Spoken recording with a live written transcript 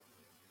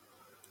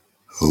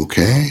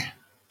Okay,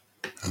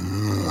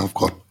 I've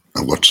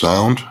got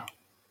sound.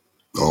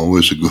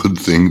 Always a good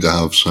thing to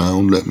have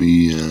sound. Let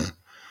me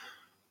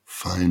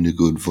find a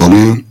good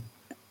volume.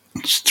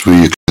 It's 3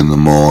 o'clock in the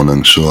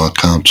morning, so I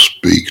can't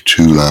speak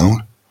too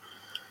loud.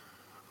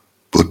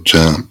 But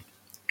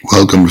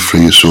welcome to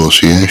Free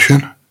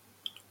Association.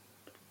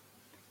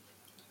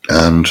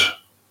 And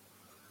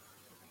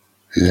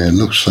yeah, it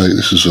looks like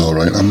this is all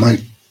right. I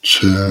might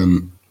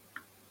turn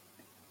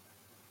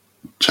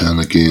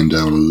the gain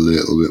down a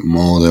little bit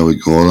more. There we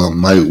go. That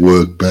might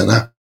work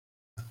better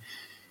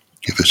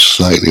if it's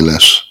slightly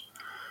less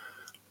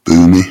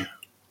boomy.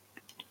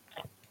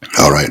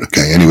 All right,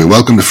 okay. Anyway,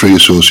 welcome to Free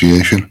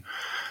Association.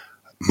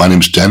 My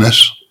name's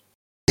Dennis.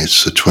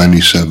 It's the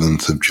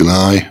 27th of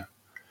July,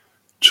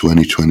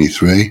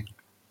 2023.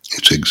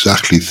 It's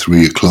exactly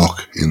 3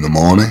 o'clock in the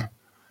morning.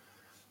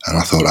 And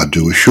I thought I'd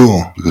do a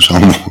show because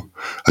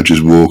I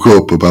just woke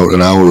up about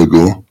an hour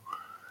ago.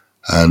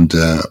 And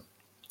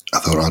I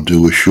thought I'd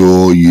do a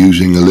show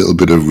using a little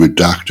bit of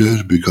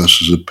Redacted because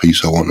there's a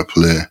piece I want to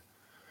play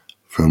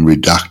from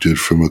Redacted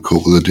from a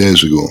couple of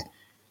days ago.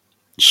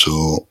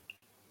 So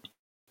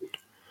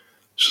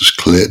this is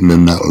Clayton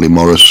and Natalie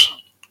Morris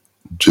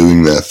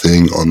doing their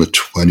thing on the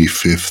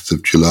 25th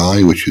of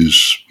July, which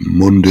is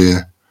Monday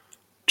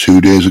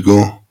 2 days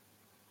ago.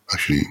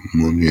 Actually,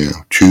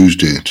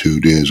 Tuesday 2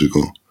 days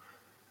ago.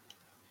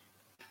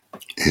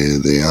 Here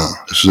they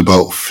are. This is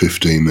about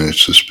 15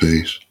 minutes this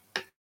piece.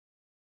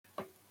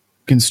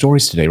 In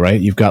stories today, right?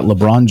 You've got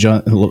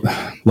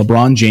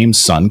LeBron James'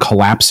 son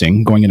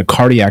collapsing, going into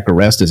cardiac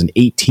arrest as an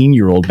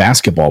 18-year-old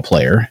basketball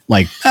player.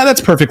 Like,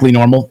 that's perfectly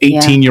normal.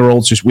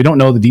 18-year-olds, just we don't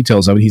know the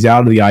details of it. He's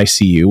out of the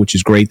ICU, which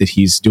is great that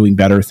he's doing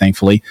better,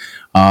 thankfully.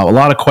 A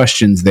lot of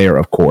questions there,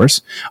 of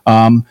course.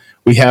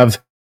 We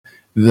have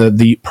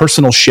the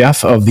personal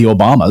chef of the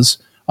Obamas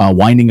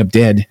winding up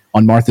dead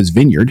on Martha's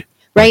Vineyard.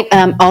 Right.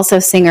 Also,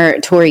 singer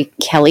Tori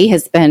Kelly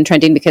has been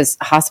trending because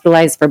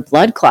hospitalized for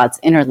blood clots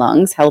in her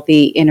lungs,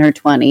 healthy in her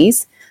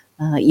 20s,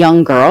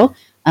 young girl.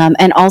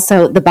 And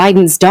also the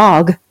Biden's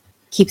dog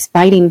keeps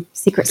biting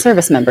Secret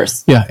Service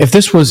members. Yeah, if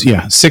this was,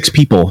 6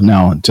 people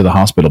now to the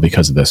hospital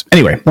because of this.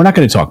 Anyway, we're not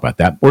going to talk about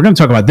that. We're going to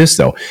talk about this,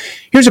 though.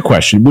 Here's a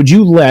question. Would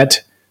you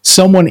let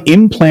someone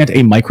implant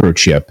a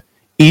microchip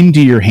into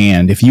your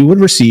hand if you would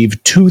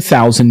receive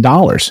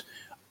 $2,000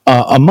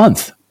 a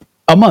month?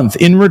 A month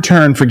in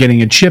return for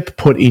getting a chip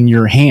put in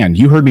your hand.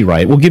 You heard me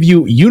right. We'll give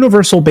you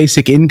universal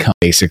basic income,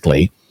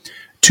 basically,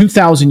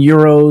 2,000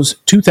 euros,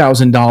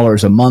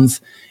 $2,000 a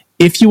month,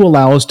 if you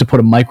allow us to put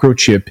a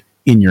microchip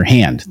in your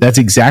hand. That's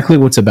exactly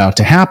what's about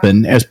to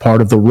happen as part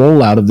of the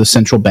rollout of the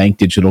central bank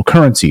digital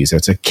currencies.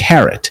 That's a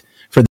carrot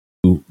for them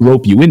to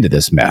rope you into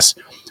this mess.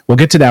 We'll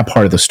get to that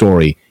part of the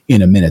story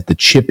in a minute, the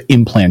chip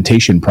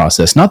implantation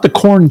process, not the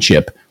corn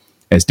chip,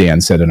 as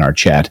Dan said in our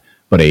chat,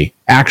 but a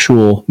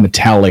actual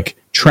metallic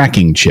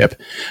tracking chip.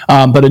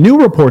 But a new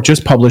report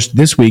just published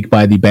this week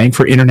by the Bank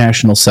for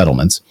International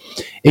Settlements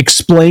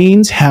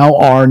explains how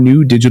our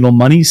new digital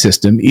money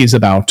system is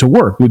about to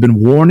work. We've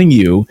been warning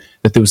you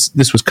that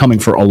this was coming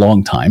for a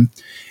long time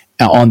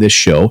on this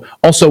show.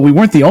 Also, we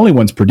weren't the only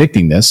ones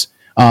predicting this.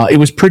 It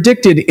was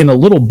predicted in a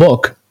little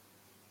book,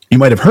 you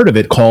might have heard of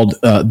it, called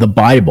The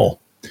Bible,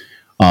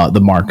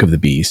 The Mark of the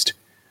Beast.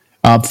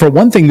 For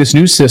one thing, this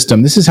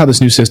is how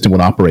this new system would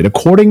operate.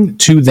 According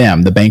to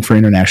them, the Bank for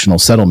International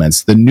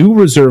Settlements, the new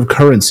reserve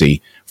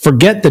currency,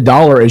 forget the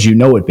dollar as you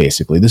know it,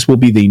 basically. This will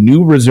be the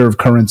new reserve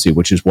currency,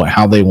 which is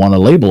how they want to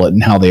label it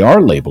and how they are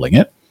labeling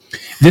it.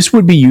 This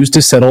would be used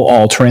to settle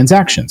all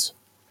transactions.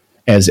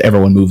 As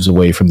everyone moves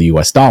away from the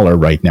US dollar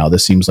right now,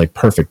 this seems like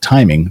perfect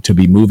timing to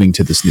be moving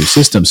to this new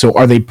system. So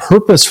are they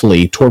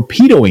purposefully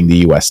torpedoing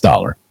the US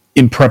dollar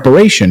in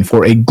preparation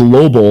for a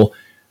global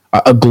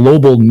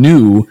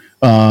new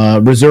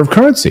reserve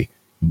currency?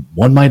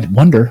 One might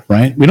wonder,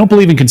 right? We don't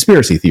believe in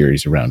conspiracy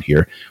theories around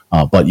here,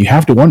 but you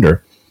have to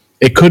wonder.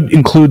 It could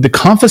include the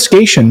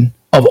confiscation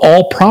of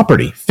all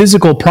property,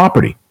 physical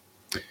property.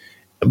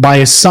 By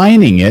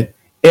assigning it,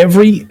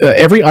 every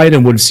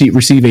item would receive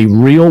every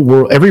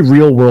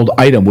real world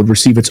item would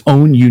receive its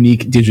own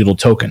unique digital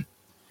token.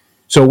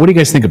 So what do you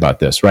guys think about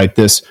this, right?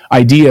 This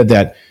idea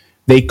that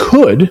they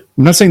could,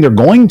 I'm not saying they're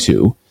going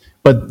to,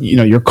 but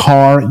your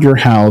car, your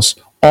house,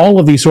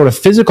 all of these sort of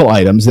physical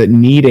items that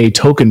need a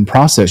token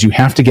process, you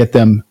have to get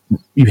them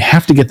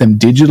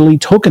digitally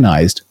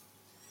tokenized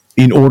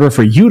in order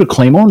for you to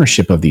claim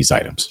ownership of these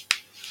items.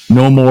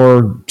 No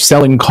more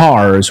selling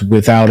cars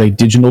without a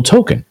digital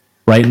token,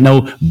 right?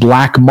 No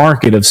black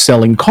market of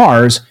selling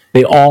cars.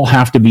 They all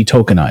have to be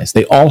tokenized.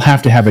 They all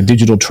have to have a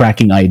digital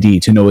tracking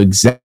ID to know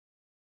exactly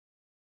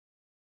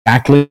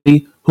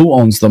who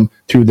owns them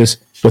through this,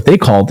 what they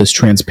call this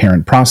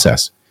transparent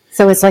process.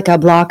 So it's like a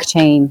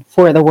blockchain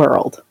for the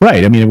world.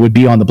 Right. I mean, it would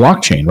be on the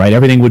blockchain, right?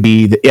 Everyone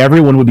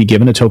would be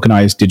given a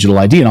tokenized digital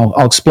ID. And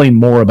I'll explain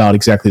more about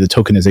exactly the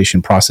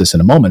tokenization process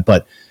in a moment.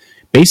 But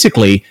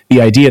basically,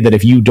 the idea that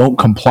if you don't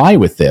comply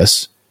with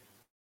this,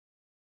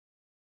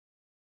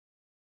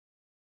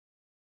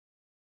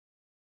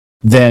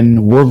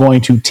 then we're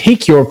going to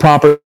take your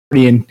property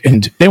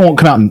and they won't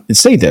come out and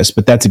say this,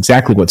 but that's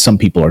exactly what some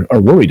people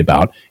are worried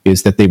about,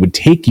 is that they would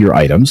take your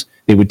items,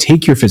 they would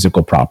take your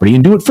physical property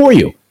and do it for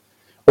you,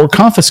 or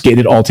confiscate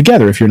it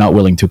altogether if you're not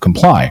willing to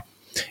comply.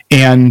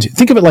 And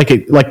think of it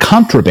like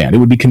contraband. It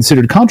would be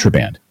considered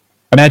contraband.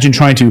 Imagine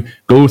trying to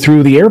go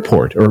through the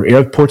airport or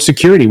airport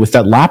security with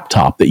that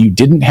laptop that you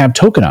didn't have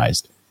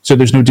tokenized, so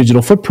there's no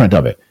digital footprint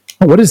of it.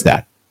 Oh, what is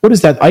that? What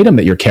is that item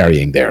that you're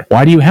carrying there?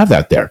 Why do you have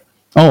that there?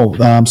 Oh,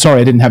 I'm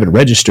sorry, I didn't have it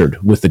registered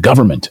with the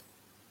government.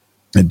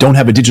 And don't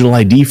have a digital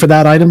ID for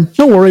that item?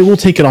 Don't worry, we'll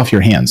take it off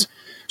your hands.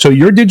 So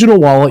your digital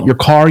wallet, your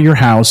car, your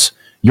house,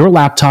 your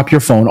laptop,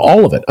 your phone,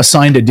 all of it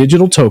assigned a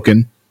digital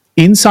token.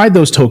 Inside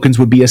those tokens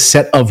would be a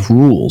set of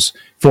rules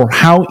for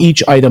how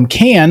each item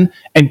can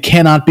and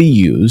cannot be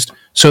used,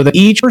 so that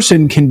each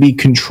person can be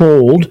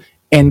controlled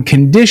and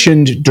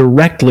conditioned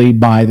directly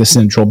by the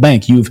central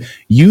bank. You've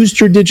used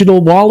your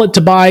digital wallet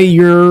to buy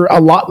your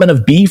allotment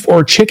of beef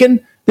or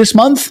chicken this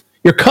month,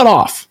 you're cut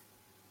off.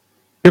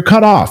 You're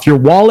cut off. Your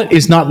wallet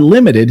is not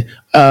limited.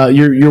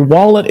 Your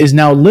wallet is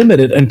now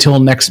limited until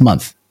next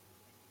month.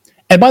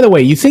 And by the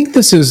way, you think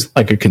this is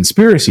like a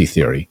conspiracy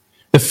theory?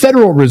 The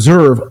Federal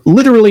Reserve,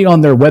 literally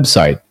on their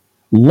website,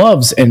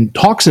 loves and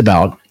talks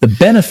about the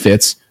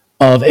benefits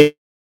of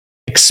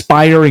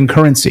expiring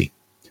currency,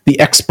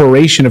 the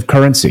expiration of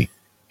currency.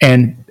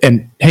 And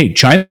hey,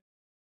 China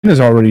is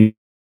already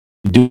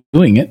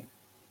doing it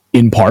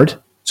in part.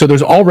 So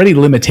there's already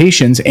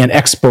limitations and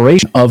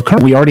expiration of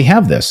currency. We already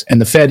have this. And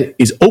the Fed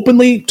is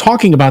openly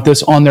talking about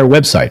this on their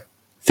website.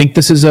 Think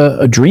this is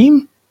a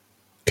dream?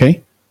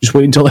 Okay, just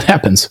wait until it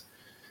happens.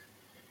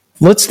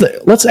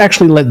 Let's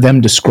actually let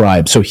them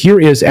describe. So here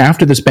is,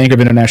 after this Bank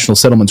of International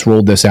Settlements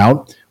rolled this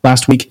out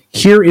last week,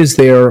 here is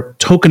their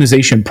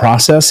tokenization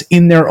process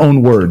in their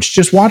own words.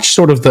 Just watch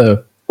sort of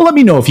well, let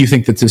me know if you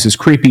think that this is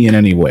creepy in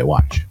any way.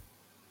 Watch.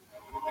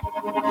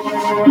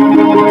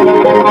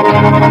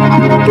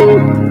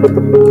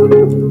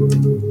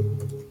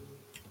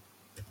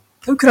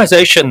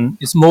 Tokenization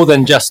is more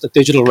than just a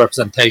digital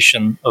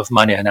representation of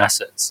money and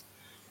assets.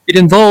 It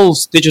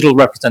involves digital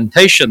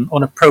representation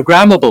on a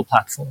programmable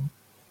platform,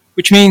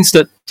 which means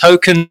that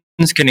tokens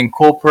can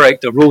incorporate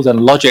the rules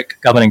and logic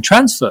governing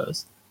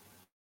transfers,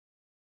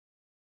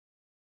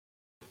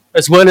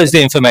 as well as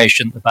the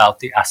information about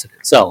the asset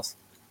itself.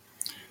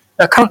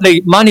 Now,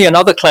 currently, money and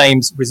other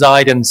claims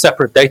reside in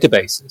separate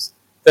databases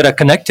that are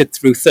connected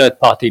through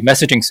third-party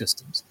messaging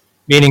systems,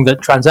 meaning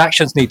that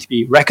transactions need to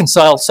be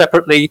reconciled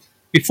separately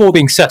before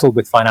being settled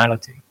with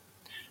finality.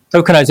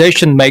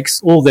 Tokenization makes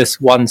all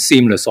this one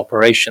seamless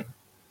operation.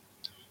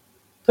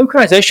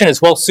 Tokenization is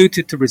well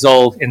suited to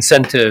resolve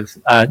incentive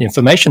and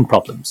information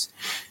problems.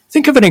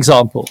 Think of an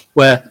example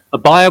where a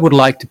buyer would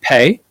like to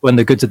pay when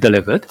the goods are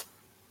delivered,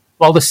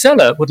 while the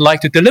seller would like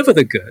to deliver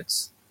the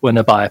goods when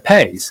the buyer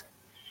pays.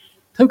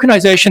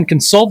 Tokenization can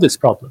solve this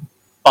problem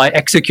by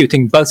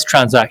executing both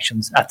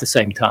transactions at the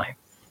same time.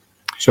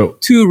 So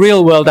two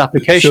real-world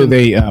applications. So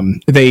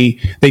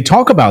they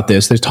talk about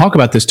this. They talk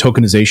about this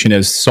tokenization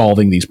as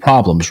solving these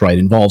problems, right? It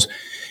involves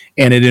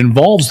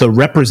the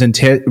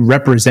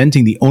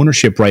representing the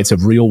ownership rights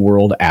of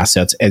real-world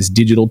assets as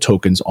digital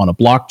tokens on a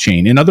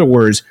blockchain. In other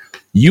words,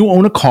 you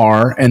own a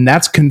car, and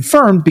that's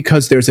confirmed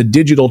because there's a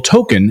digital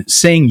token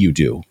saying you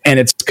do, and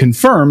it's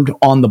confirmed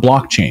on the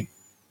blockchain.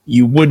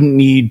 You wouldn't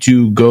need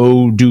to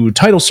go do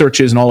title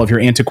searches and all of your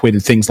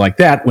antiquated things like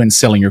that when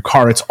selling your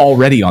car. It's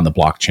already on the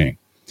blockchain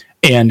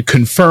and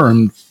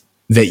confirmed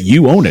that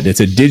you own it. It's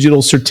a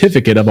digital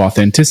certificate of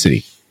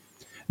authenticity.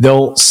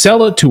 They'll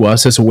sell it to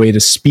us as a way to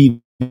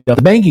speed up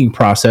the banking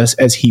process,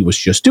 as he was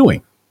just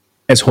doing,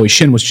 as Hui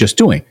Xin was just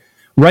doing.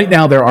 Right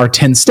now, there are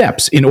 10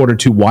 steps in order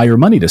to wire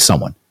money to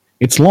someone.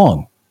 It's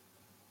long,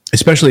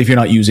 especially if you're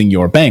not using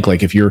your bank.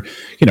 Like if you're,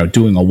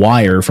 doing a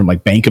wire from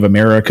like Bank of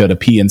America to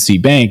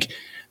PNC Bank,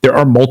 there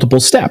are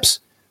multiple steps.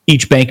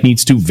 Each bank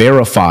needs to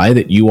verify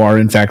that you are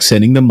in fact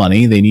sending the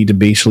money. They need to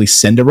basically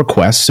send a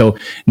request. So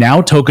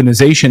now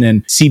tokenization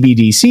and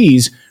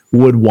CBDCs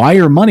would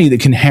wire money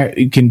that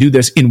can do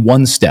this in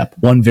one step,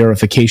 one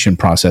verification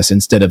process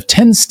instead of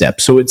 10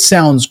 steps. So it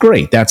sounds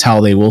great. That's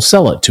how they will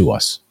sell it to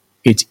us.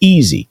 It's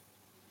easy.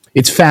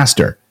 It's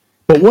faster.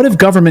 But what if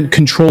government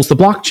controls the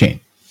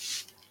blockchain?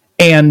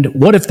 And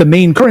what if the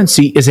main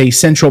currency is a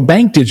central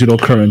bank digital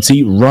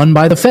currency run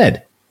by the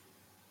Fed?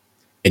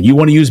 And you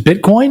want to use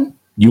Bitcoin?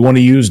 You want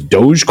to use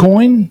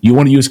Dogecoin? You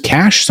want to use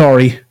cash?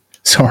 Sorry.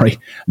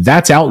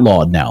 That's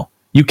outlawed now.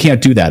 You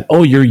can't do that.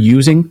 Oh, you're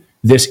using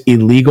this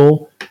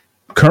illegal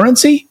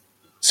currency?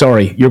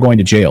 Sorry, you're going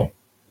to jail.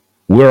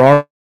 We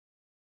already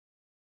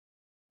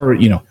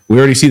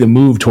see the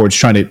move towards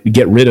trying to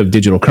get rid of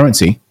digital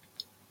currency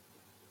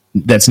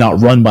that's not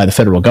run by the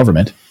federal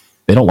government.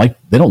 They don't like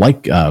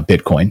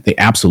Bitcoin. They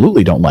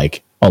absolutely don't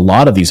like a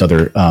lot of these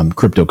other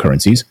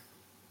cryptocurrencies.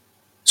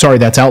 Sorry,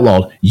 that's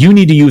outlawed. You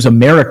need to use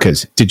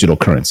America's digital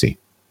currency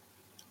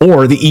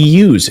or the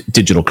EU's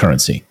digital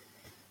currency.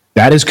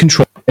 That is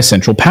controlled by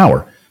central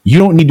power. You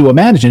don't need to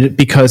imagine it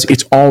because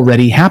it's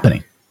already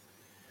happening.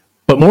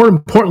 But more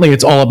importantly,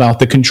 it's all about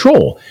the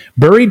control.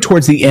 Buried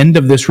towards the end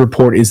of this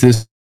report is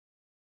this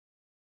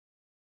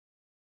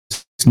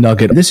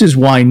nugget. This is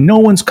why no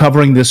one's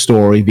covering this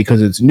story,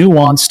 because it's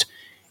nuanced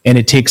and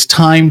it takes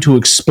time to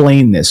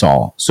explain this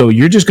all. So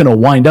you're just going to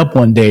wind up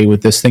one day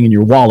with this thing in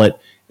your wallet,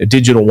 a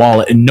digital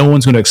wallet, and no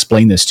one's going to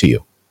explain this to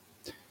you.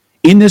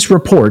 In this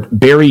report,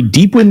 buried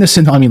deep in this,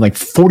 like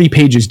 40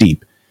 pages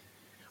deep,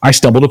 I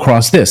stumbled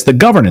across this. The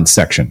governance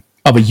section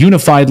of a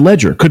unified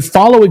ledger could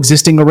follow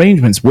existing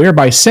arrangements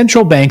whereby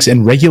central banks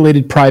and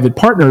regulated private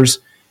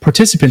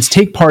participants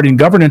take part in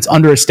governance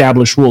under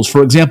established rules.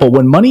 For example,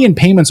 when money and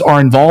payments are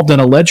involved in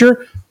a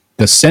ledger,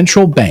 the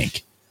central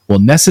bank will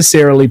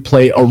necessarily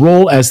play a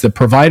role as the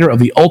provider of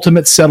the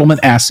ultimate settlement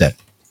asset.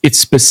 Its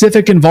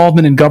specific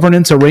involvement in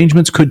governance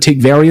arrangements could take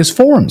various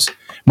forms,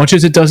 much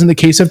as it does in the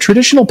case of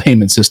traditional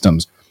payment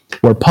systems,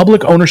 where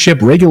public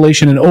ownership,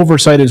 regulation, and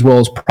oversight, as well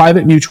as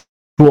private mutual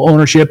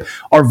ownership,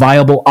 are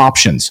viable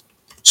options.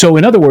 So,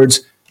 in other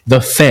words, the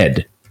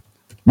Fed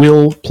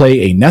will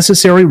play a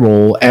necessary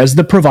role as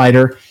the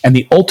provider and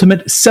the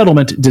ultimate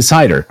settlement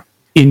decider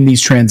in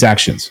these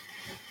transactions.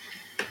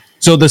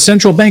 So the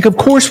central bank, of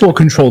course, will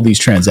control these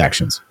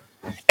transactions.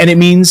 And it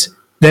means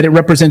that it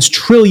represents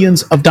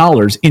trillions of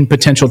dollars in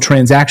potential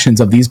transactions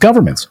of these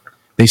governments.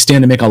 They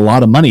stand to make a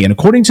lot of money. And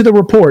according to the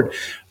report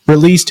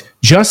released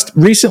just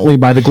recently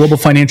by the Global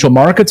Financial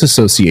Markets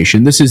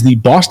Association, this is the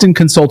Boston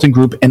Consulting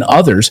Group and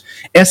others,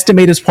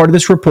 estimate as part of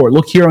this report,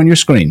 look here on your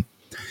screen,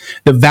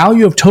 the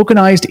value of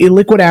tokenized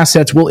illiquid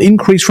assets will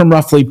increase from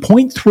roughly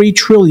 $0.3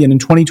 trillion in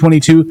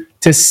 2022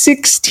 to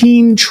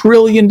 $16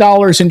 trillion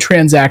in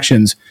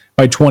transactions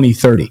by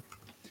 2030.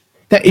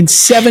 That in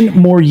 7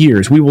 more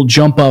years, we will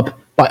jump up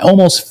by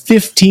almost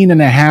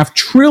 $15.5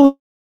 trillion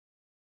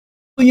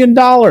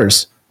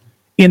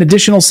in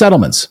additional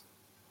settlements.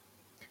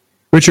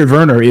 Richard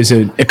Werner is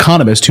an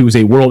economist who is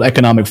a World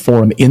Economic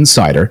Forum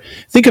insider.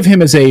 Think of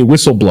him as a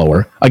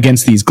whistleblower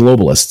against these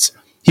globalists.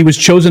 He was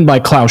chosen by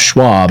Klaus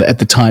Schwab at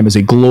the time as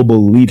a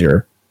global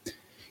leader.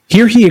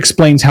 Here he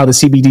explains how the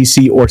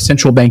CBDC, or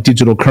central bank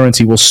digital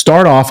currency, will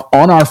start off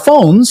on our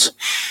phones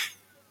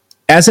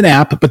as an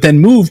app, but then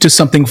move to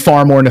something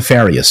far more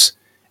nefarious.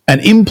 An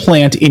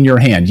implant in your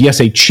hand. Yes,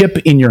 a chip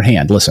in your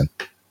hand. Listen.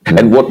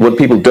 And what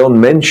people don't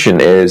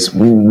mention is,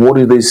 what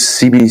do these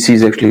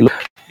CBDCs actually look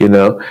like?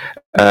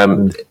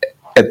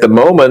 At the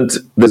moment,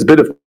 there's a bit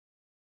of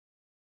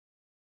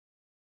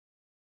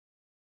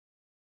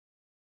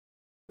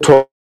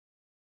talk,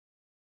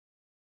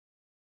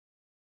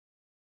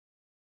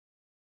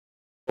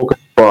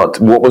 but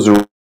what was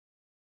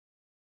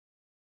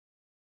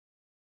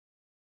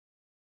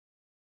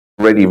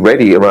already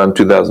ready around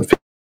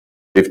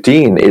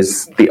 2015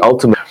 is the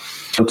ultimate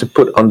to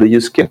put under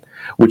your skin,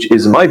 which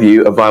is, in my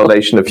view, a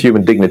violation of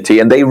human dignity.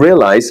 And they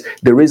realize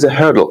there is a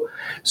hurdle.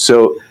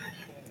 So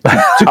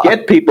to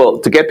get people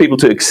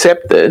to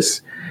accept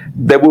this,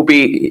 there will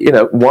be,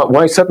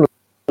 why suddenly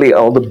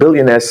all the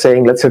billionaires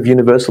saying, let's have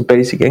universal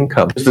basic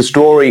income? The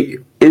story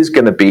is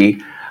going to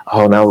be,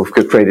 now we've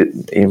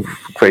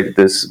created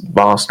this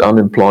vast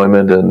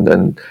unemployment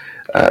and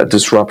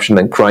disruption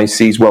and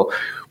crises. Well,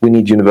 we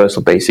need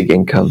universal basic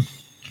income.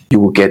 You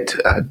will get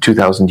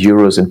 2,000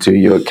 euros into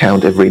your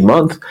account every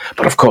month.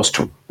 But of course,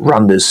 to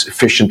run this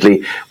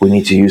efficiently, we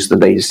need to use the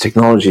latest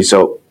technology.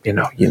 So, you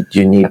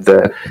need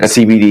the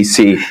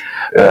CBDC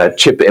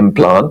chip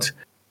implant.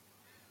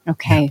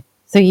 Okay.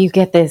 So you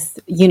get this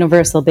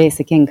universal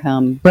basic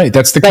income. Right.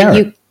 That's the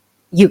carrot. But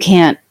you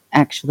can't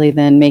actually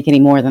then make any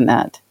more than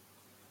that.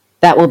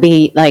 That will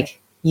be like,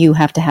 you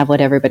have to have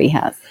what everybody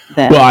has.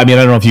 Then. Well, I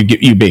don't know if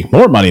you make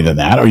more money than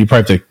that, or you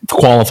probably have to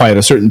qualify at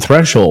a certain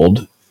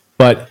threshold.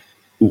 But,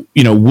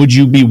 would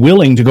you be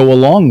willing to go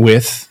along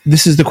with,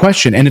 this is the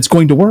question, and it's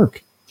going to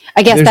work.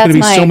 I guess that's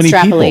my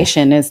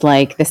extrapolation is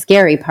like, the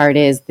scary part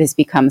is this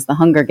becomes the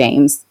Hunger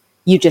Games.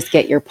 You just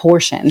get your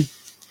portion,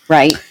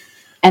 right?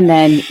 And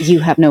then you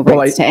have no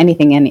rights to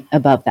anything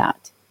above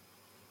that.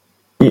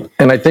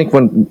 And I think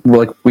when,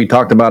 like we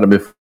talked about it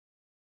before,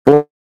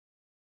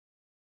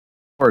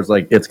 is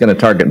like it's going to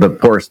target the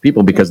poorest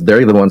people because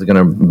they're the ones that are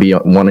going to be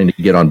wanting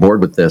to get on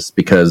board with this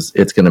because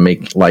it's going to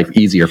make life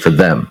easier for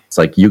them. It's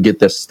like you get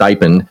this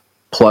stipend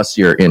plus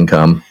your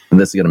income, and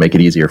this is going to make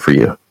it easier for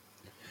you.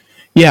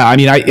 Yeah,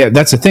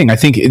 that's the thing. I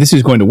think this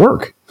is going to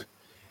work.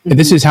 Mm-hmm.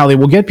 This is how they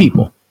will get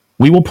people.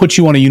 We will put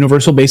you on a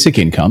universal basic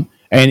income,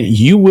 and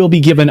you will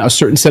be given a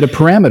certain set of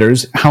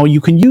parameters how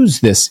you can use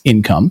this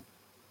income.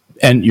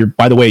 And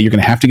by the way, you're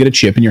going to have to get a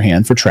chip in your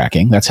hand for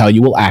tracking. That's how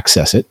you will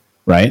access it,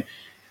 right?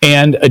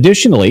 And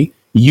additionally,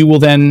 you will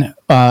then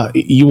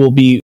you will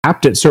be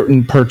capped at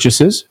certain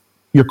purchases.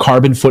 Your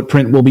carbon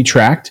footprint will be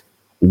tracked.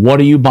 What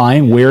are you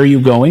buying? Where are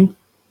you going?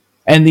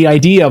 And the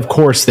idea, of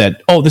course,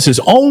 that, this is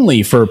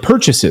only for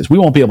purchases. We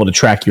won't be able to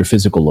track your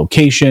physical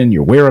location,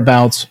 your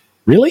whereabouts.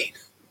 Really?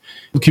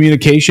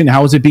 Communication,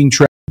 how is it being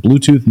tracked?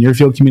 Bluetooth, near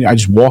field communication. I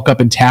just walk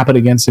up and tap it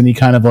against any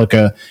kind of like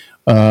a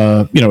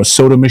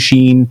soda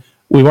machine.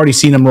 We've already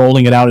seen them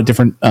rolling it out at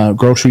different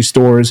grocery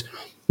stores.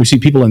 We see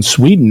people in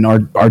Sweden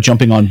are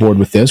jumping on board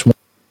with this,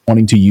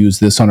 wanting to use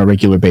this on a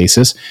regular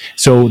basis.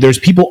 So there's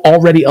people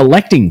already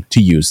electing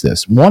to use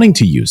this, wanting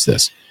to use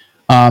this.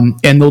 And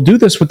they'll do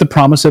this with the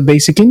promise of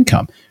basic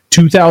income.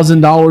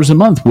 $2,000 a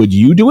month. Would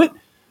you do it?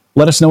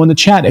 Let us know in the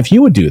chat if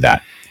you would do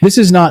that. This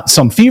is not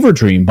some fever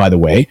dream, by the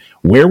way.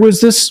 Where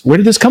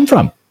did this come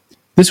from?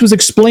 This was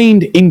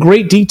explained in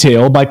great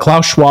detail by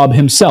Klaus Schwab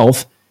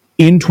himself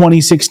in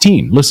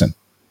 2016. Listen.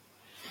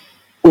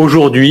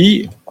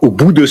 Aujourd'hui, au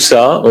bout de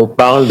ça, on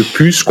parle de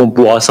plus qu'on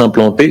pourra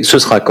s'implanter. Ce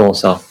sera quand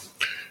ça?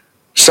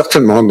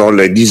 Certainement dans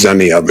les 10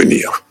 années à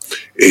venir.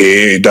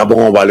 Et d'abord,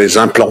 on va les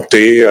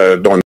implanter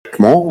dans nos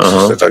vêtements,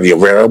 c'est-à-dire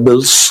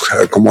wearables,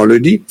 comme on le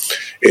dit.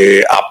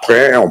 Et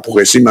après, on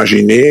pourrait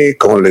s'imaginer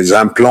qu'on les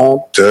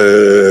implante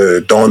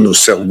dans nos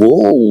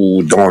cerveaux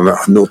ou dans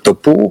notre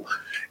peau.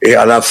 Et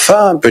à la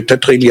fin,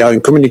 peut-être il y a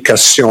une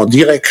communication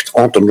directe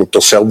entre notre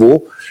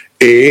cerveau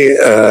et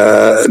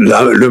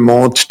le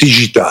monde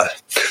digital.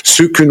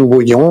 Ce que nous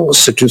voyons,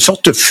 c'est une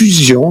sorte de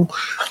fusion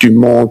du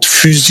monde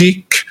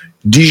physique,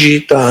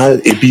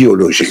 digital et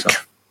biologique.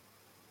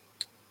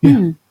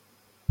 Yeah.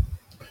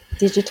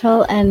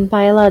 Digital and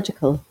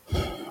biological.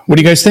 What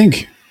do you guys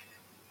think?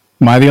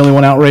 Am I the only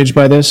one outraged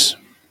by this?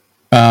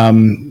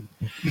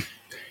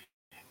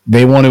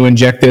 They want to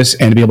inject this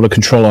and to be able to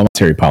control our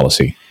monetary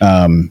policy.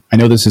 I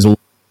know this is a...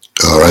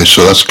 All right,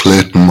 so that's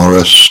Clayton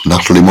Morris,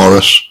 Natalie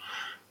Morris,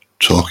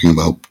 talking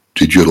about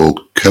digital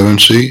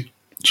currency.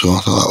 So I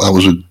thought that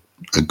was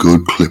a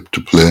good clip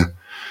to play.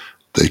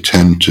 They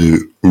tend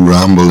to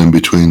ramble in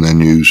between their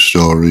news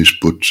stories,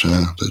 but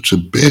that's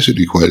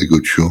basically quite a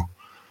good show.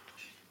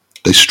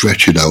 They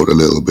stretch it out a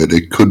little bit.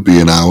 It could be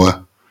an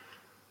hour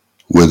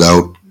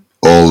without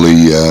all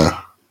the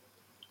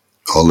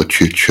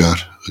chit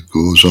chat that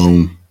goes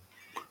on,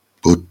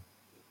 but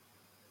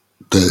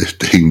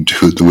they can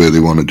do it the way they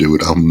want to do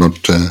it. I'm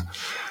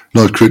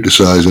not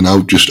criticising. I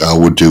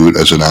would do it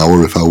as an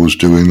hour if I was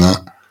doing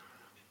that,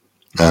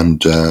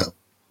 and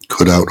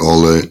cut out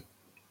all the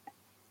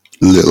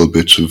little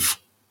bits of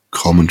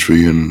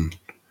commentary and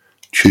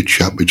chit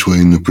chat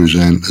between the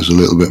presenters a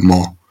little bit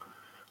more.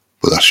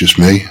 But that's just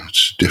me.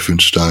 It's a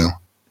different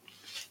style.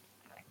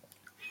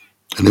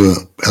 Anyway,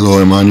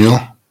 hello Emmanuel.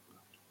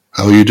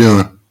 How are you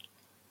doing?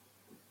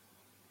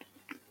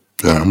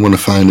 Yeah, I'm going to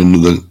find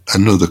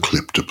another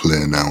clip to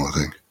play now, I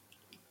think.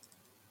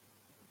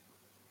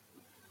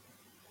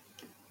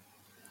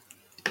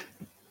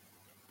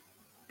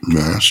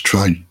 Right, let's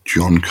try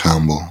John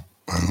Campbell.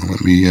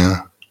 Let me...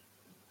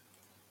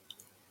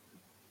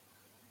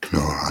 No,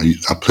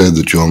 I played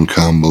the John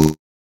Campbell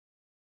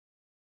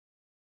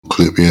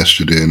clip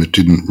yesterday and it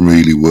didn't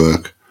really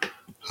work.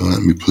 So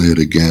let me play it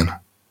again.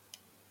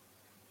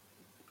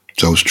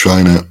 So I was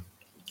trying to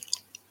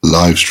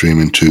live stream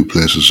in two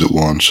places at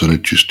once and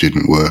it just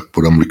didn't work.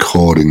 But I'm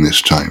recording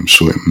this time,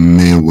 so it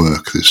may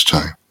work this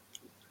time.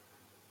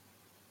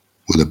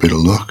 With a bit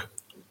of luck.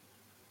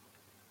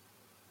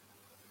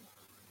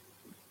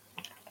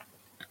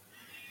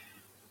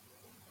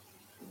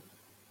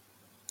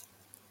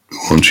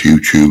 Once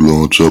YouTube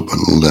loads up,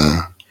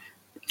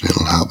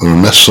 it'll happen,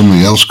 unless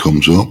something else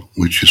comes up,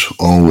 which is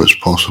always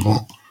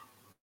possible.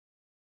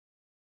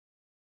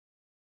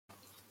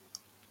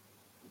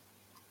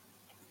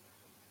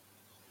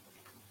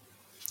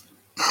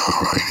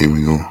 All right, here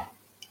we go.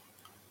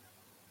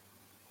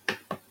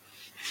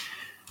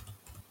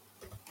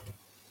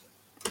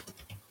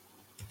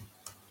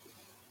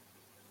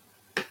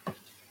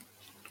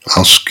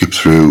 I'll skip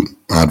through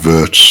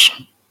adverts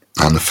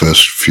and the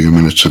first few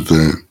minutes of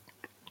the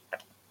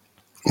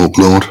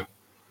upload.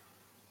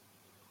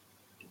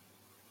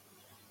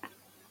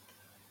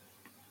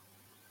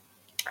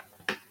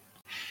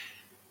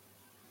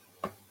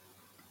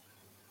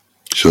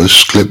 So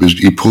this clip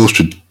he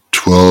posted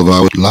 12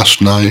 hours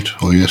last night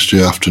or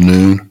yesterday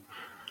afternoon.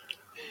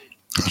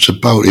 It's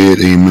about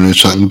 18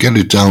 minutes. I can get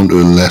it down to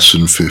less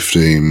than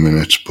 15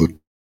 minutes, but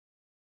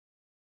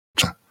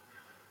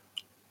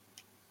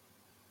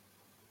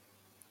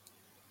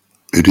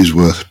it is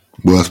worth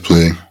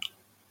playing.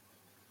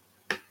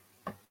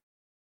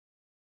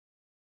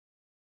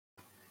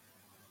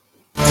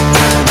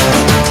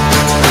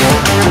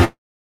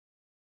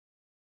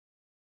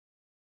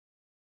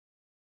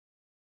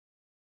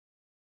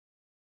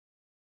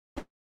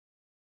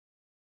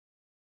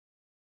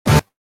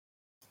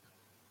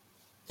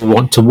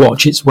 Want to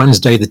watch, it's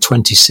Wednesday the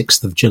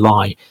 26th of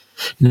July.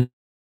 Now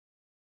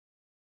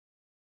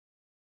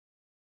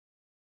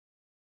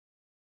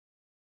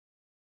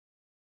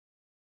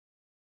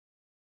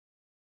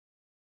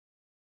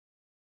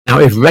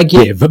if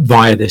regular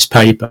via this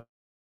paper,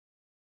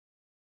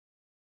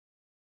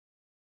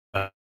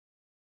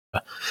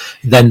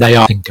 then they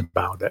are thinking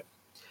about it.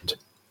 There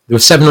were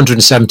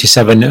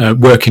 777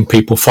 working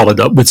people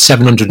followed up with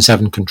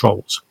 707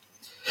 controls.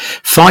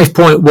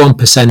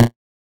 5.1%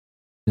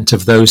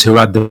 of those who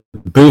had the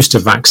booster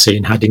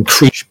vaccine had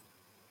increased.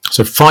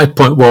 So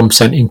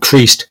 5.1%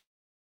 increased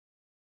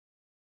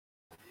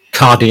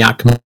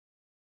cardiac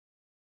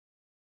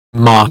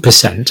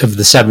percent of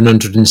the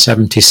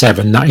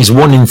 777. That is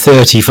 1 in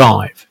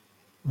 35.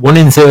 1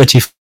 in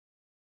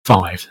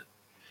 35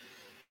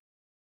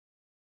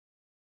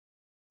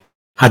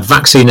 had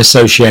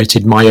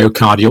vaccine-associated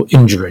myocardial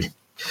injury.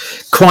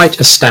 Quite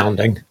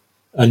astounding.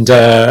 and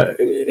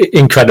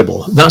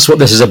incredible. That's what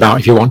this is about.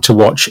 If you want to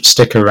watch,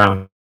 stick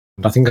around.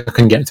 I think I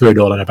can get through it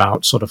all in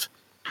about sort of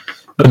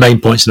the main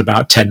points in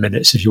about 10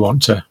 minutes if you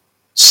want to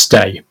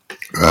stay.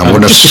 I'm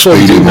going to just before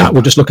we speed do him that, up.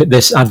 we'll just look at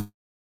this ad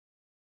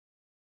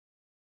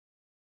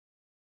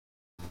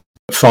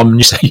from,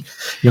 you say,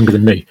 younger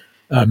than me.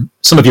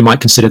 Some of you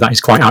might consider that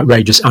is quite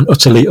outrageous and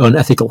utterly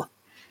unethical.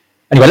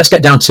 Anyway, let's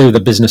get down to the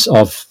business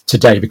of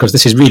today, because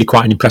this is really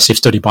quite an impressive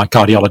study by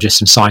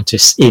cardiologists and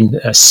scientists in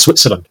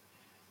Switzerland.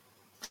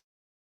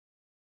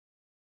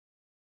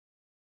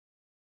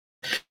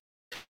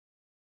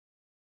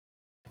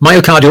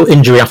 Myocardial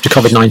injury after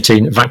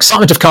COVID-19 vaccine.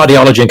 Department of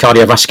Cardiology and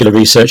Cardiovascular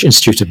Research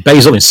Institute of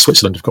Basel in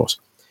Switzerland, of course.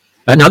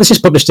 Now, this is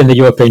published in the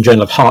European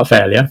Journal of Heart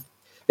Failure.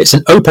 It's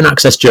an open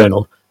access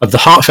journal of the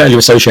Heart Failure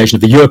Association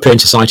of the European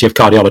Society of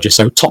Cardiology,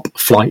 so top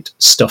flight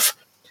stuff.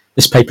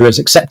 This paper is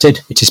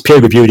accepted. It is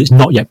peer reviewed. It's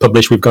not yet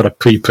published. We've got a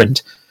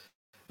preprint,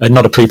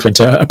 not a preprint,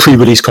 a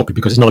pre-release copy,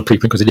 because it's not a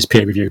preprint because it is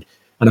peer reviewed,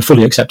 and a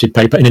fully accepted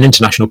paper in an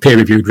international peer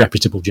reviewed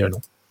reputable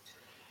journal.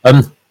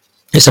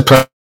 It's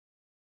a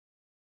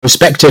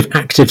prospective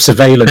active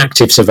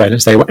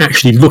surveillance. They were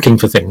actually looking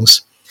for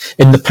things.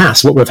 In the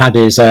past, what we've had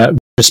is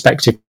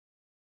prospective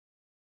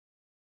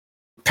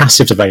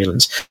passive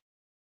surveillance.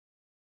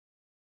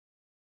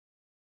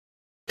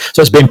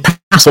 So it's been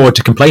passed forward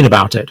to complain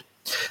about it,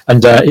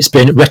 and it's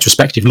been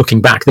retrospective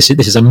looking back. This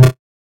is a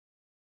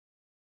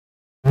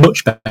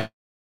much better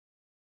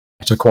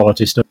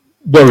quality study.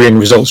 Worrying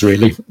results,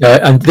 really.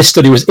 And this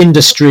study was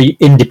industry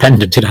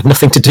independent. It had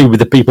nothing to do with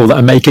the people that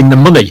are making the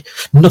money.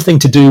 Nothing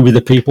to do with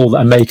the people that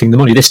are making the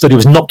money. This study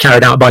was not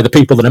carried out by the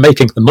people that are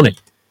making the money.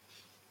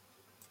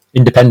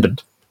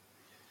 Independent.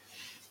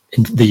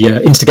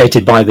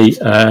 Instigated by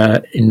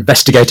the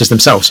investigators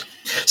themselves.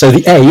 So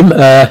the aim,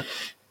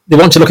 they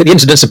want to look at the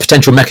incidence of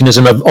potential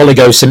mechanism of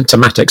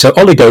oligosymptomatic. So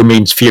oligo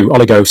means few,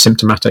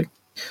 oligosymptomatic.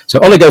 So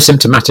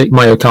oligosymptomatic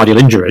myocardial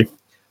injury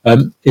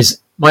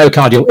is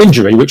myocardial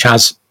injury which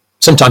has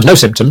sometimes no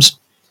symptoms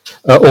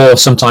or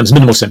sometimes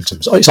minimal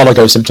symptoms. It's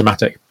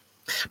oligosymptomatic.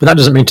 But that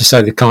doesn't mean to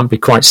say there can't be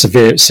quite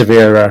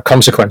severe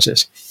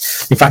consequences.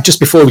 In fact, just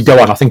before we go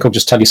on, I think I'll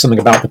just tell you something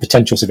about the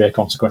potential severe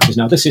consequences.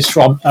 Now, this is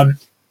from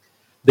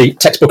the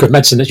textbook of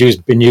medicine that's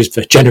been used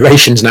for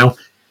generations now.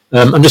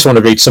 I just want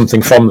to read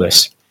something from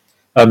this.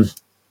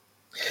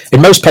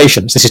 In most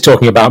patients, this is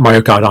talking about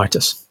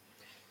myocarditis.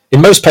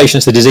 In most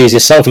patients, the disease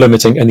is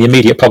self-limiting and the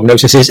immediate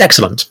prognosis is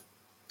excellent.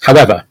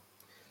 However,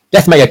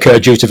 death may occur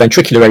due to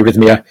ventricular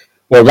arrhythmia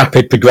or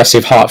rapid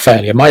progressive heart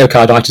failure.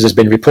 Myocarditis has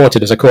been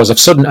reported as a cause of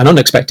sudden and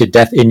unexpected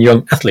death in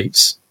young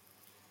athletes.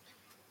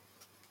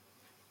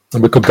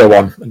 And we could go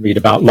on and read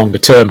about longer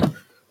term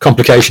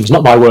complications.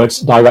 Not my words,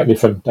 directly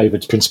from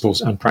David's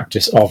Principles and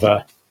Practice of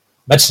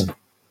Medicine.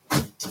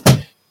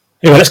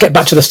 Anyway, let's get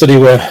back to the study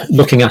we're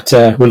looking at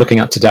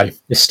today.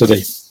 This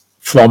study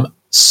from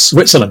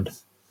Switzerland,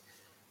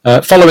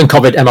 following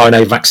COVID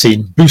mRNA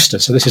vaccine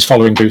boosters. So this is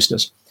following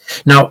boosters.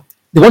 Now,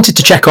 they wanted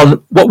to check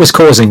on what was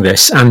causing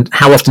this and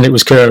how often it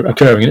was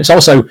occurring. And it's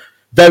also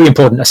very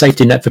important, a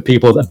safety net for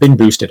people that have been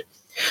boosted.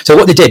 So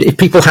what they did, if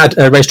people had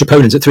raised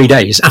troponins at 3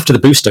 days after the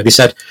booster, they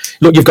said,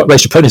 look, you've got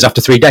raised troponins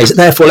after 3 days,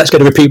 therefore let's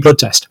get a repeat blood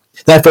test.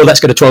 Therefore, let's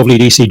get a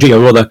 12-lead ECG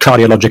or other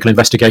cardiological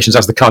investigations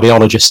as the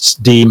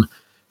cardiologists deem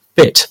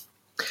fit.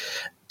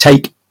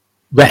 Take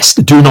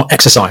rest, do not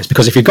exercise,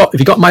 because if you've got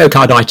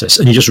myocarditis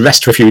and you just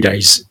rest for a few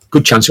days,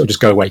 good chance it'll just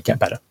go away, get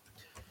better.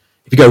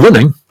 If you go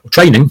running or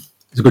training,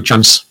 there's a good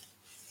chance,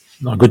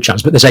 not a good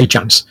chance, but there's a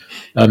chance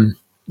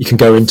you can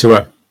go into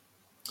a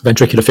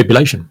ventricular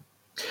fibrillation,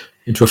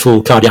 into a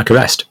full cardiac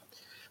arrest.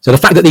 So the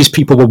fact that these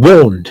people were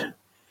warned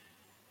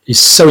is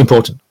so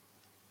important.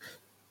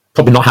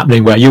 Probably not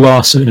happening where you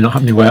are, certainly not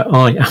happening where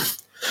I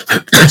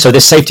am. So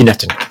there's safety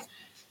netting,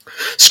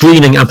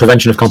 screening and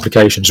prevention of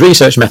complications,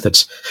 research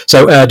methods.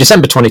 So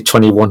December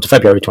 2021 to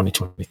February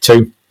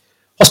 2022,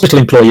 hospital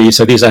employees,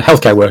 so these are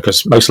healthcare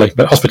workers mostly,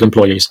 but hospital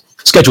employees,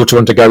 scheduled to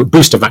undergo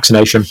booster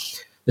vaccination.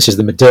 This is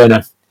the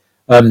Moderna.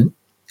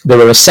 They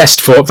were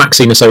assessed for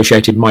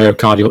vaccine-associated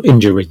myocardial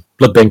injury,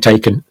 blood being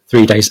taken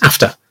 3 days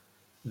after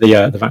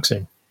the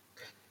vaccine.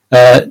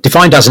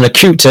 Defined as an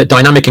acute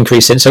dynamic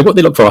increase in, so what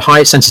they look for,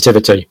 high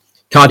sensitivity,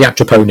 cardiac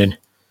troponin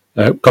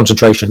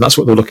concentration, that's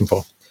what they're looking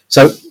for.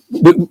 So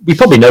we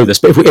probably know this,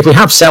 but if we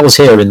have cells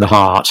here in the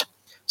heart,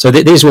 so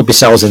these will be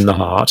cells in the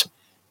heart,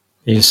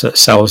 these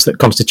cells that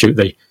constitute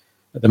the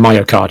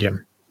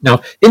myocardium.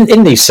 Now,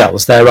 in these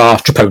cells, there are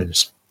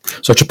troponins.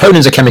 So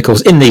troponins are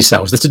chemicals in these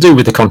cells. They're to do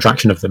with the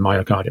contraction of the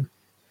myocardium.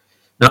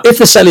 Now, if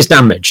the cell is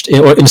damaged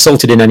or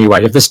insulted in any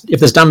way, if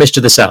there's damage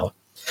to the cell,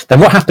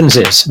 then what happens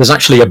is there's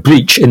actually a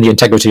breach in the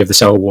integrity of the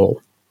cell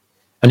wall,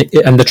 and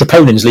the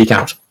troponins leak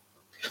out.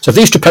 So if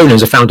these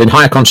troponins are found in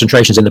higher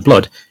concentrations in the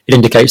blood, it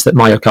indicates that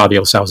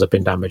myocardial cells have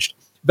been damaged.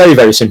 Very,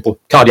 very simple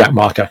cardiac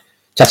marker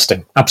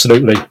testing.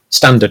 Absolutely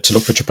standard to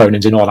look for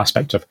troponins in all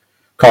aspects of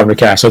coronary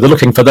care. So they're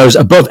looking for those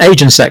above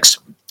age and sex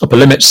upper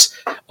limits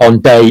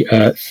on day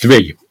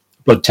 3,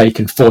 blood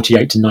taken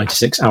 48 to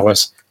 96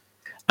 hours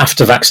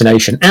after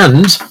vaccination.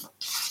 And,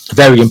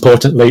 very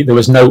importantly, there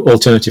was no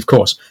alternative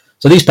course.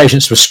 So these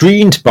patients were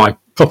screened by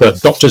proper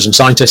doctors and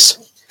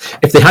scientists.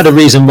 If they had a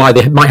reason why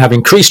they might have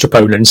increased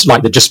troponins,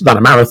 like they just ran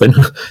a marathon,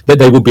 that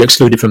they would be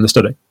excluded from the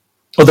study.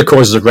 Other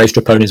causes of raised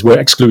troponins were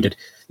excluded.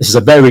 This is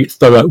a very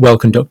thorough,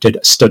 well-conducted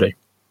study.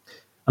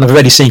 And I've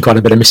already seen quite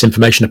a bit of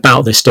misinformation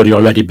about this study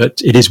already,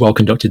 but it is well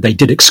conducted. They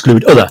did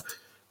exclude other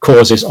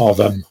causes of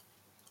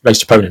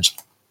raised troponins.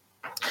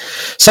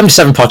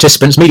 77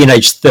 participants, median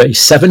age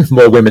 37,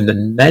 more women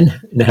than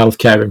men in the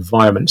healthcare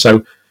environment.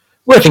 So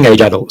working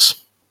age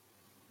adults,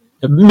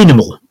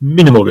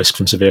 minimal risk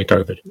from severe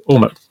COVID,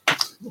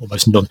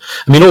 almost none.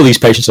 I mean, all these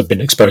patients have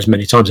been exposed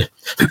many times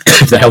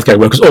if they're healthcare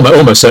workers,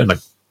 almost certainly.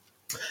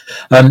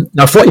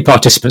 Now, 40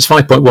 participants,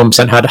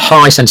 5.1% had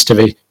high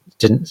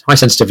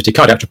sensitivity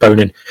cardiac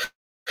troponin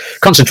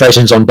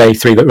concentrations on day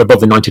 3 that were above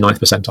the 99th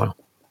percentile.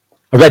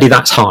 Already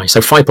that's high, so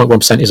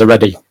 5.1% is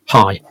already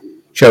high,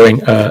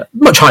 showing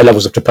much higher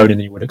levels of troponin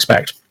than you would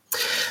expect.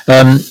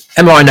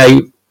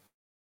 mRNA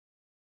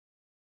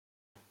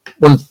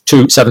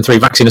 1273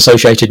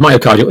 vaccine-associated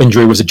myocardial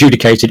injury was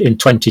adjudicated in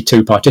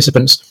 22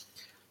 participants,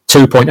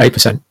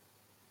 2.8%.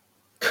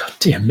 God,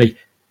 dear me.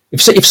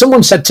 If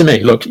someone said to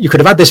me, look, you could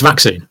have had this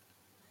vaccine,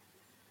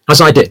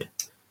 as I did,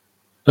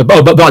 but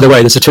by the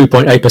way, there's a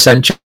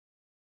 2.8%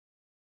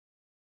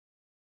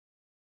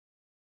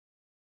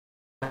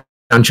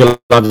 chance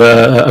you'll have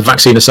a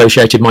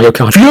vaccine-associated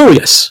myocarditis.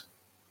 Furious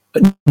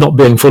at not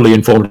being fully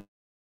informed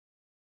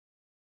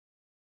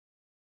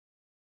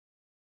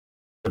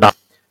about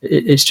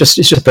it. It's just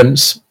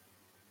happens.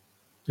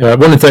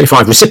 1 in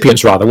 35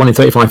 recipients, 1 in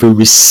 35 who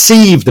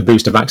received the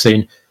booster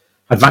vaccine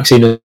had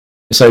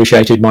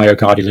vaccine-associated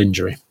myocardial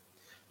injury.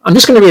 I'm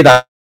just going to read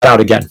that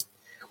out again.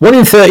 1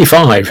 in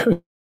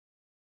 35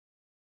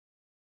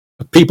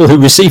 people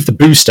who received the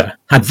booster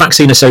had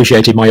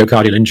vaccine-associated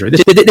myocardial injury.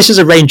 This is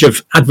a range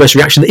of adverse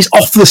reaction that is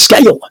off the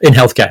scale in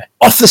healthcare,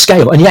 off the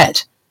scale, and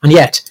yet,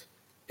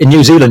 in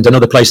New Zealand and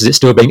other places, it's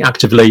still being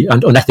actively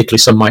and unethically,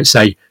 some might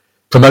say,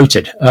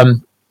 promoted.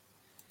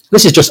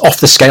 This is just off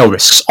the scale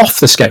risks, off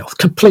the scale,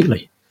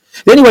 completely.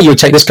 The only way you would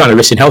take this kind of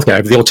risk in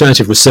healthcare, the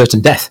alternative was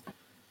certain death.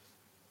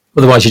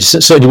 Otherwise, you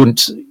certainly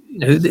wouldn't.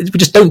 We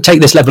just don't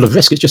take this level of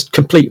risk. It's just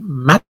complete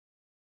madness.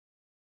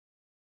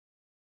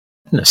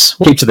 Let's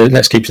keep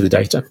to the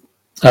data.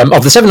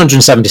 Of the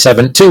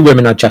 777, 2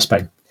 women had chest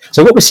pain.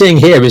 So what we're seeing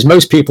here is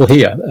most people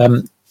here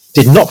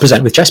did not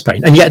present with chest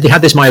pain, and yet they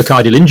had this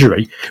myocardial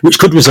injury, which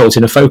could result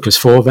in a focus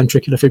for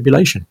ventricular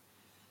fibrillation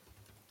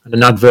and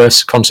an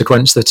adverse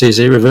consequence that is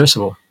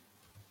irreversible.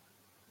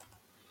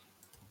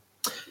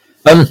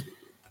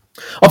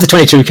 Of the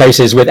 22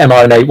 cases with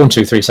mRNA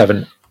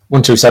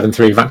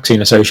 1273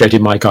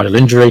 vaccine-associated myocardial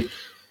injury,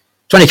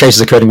 20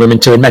 cases occurred in women,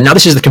 2 in men. Now,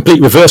 this is the complete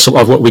reversal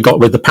of what we got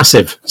with the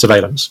passive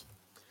surveillance.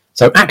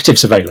 So active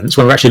surveillance,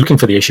 when we're actually looking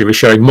for the issue, is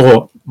showing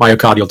more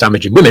myocardial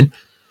damage in women,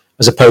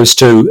 as opposed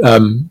to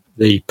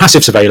the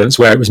passive surveillance,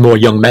 where it was more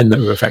young men that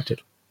were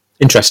affected.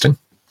 Interesting.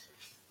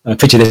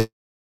 Pity this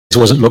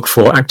wasn't looked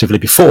for actively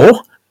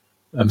before,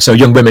 so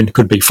young women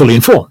could be fully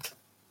informed,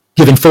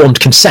 give informed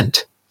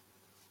consent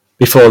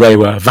before they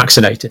were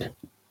vaccinated. I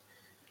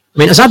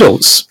mean, as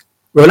adults,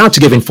 we're allowed to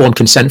give informed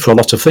consent for a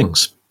lot of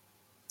things.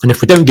 And if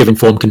we don't give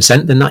informed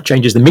consent, then that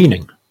changes the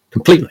meaning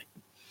completely.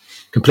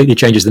 Completely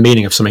changes the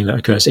meaning of something that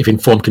occurs if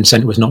informed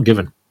consent was not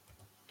given.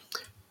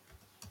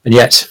 And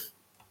yet,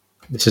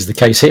 this is the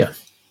case here.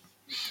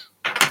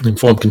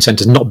 Informed consent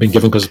has not been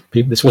given because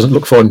this wasn't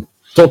looked for and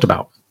talked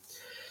about.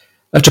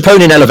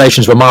 Troponin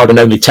elevations were mild and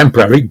only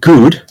temporary.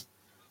 Good.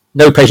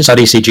 No patients had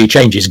ECG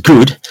changes.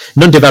 Good.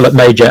 None developed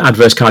major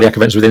adverse cardiac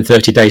events within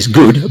 30 days.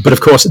 Good. But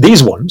of course,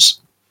 these people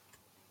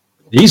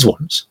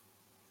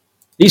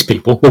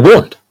were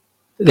warned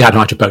that they had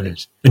high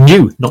troponins and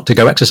knew not to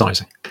go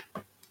exercising.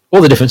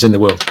 All the difference in the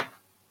world.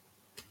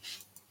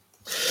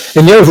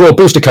 In the overall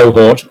booster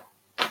cohort,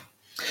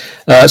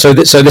 so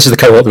this is the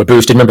cohort that were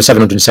boosted. Remember,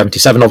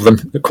 777 of them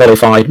that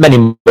qualified. Many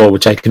more were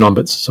taken on,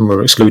 but some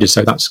were excluded,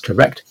 so that's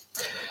correct.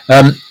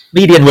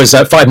 Median was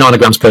 5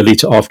 nanograms per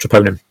litre of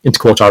troponin.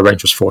 Interquartile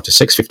range was 4 to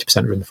 6,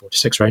 50% were in the 4 to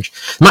 6 range.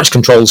 Matched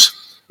controls,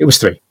 it was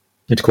 3.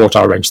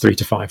 Interquartile range 3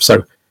 to 5.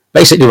 So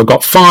basically, we've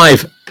got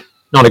 5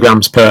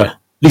 nanograms per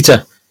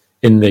litre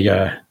in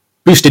the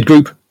boosted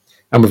group,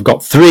 and we've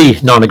got 3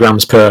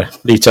 nanograms per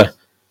litre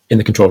in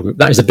the control group.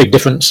 That is a big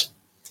difference,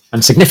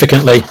 and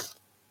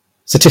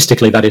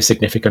statistically, that is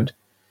significant.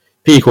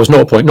 P equals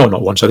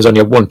 0.001, so there's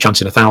only a 1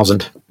 chance in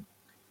 1,000.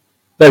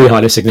 Very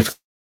highly significant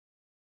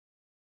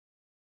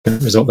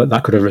result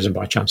that could have risen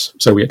by chance.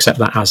 So we accept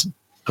that as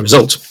a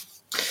result.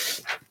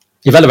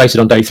 If elevated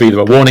on day 3, they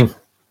were warning,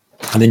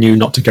 and they knew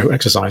not to go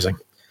exercising.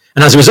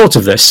 And as a result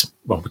of this,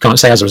 well, we can't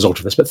say as a result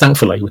of this, but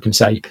thankfully we can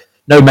say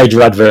no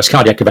major adverse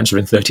cardiac events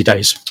within 30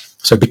 days.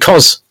 So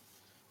because,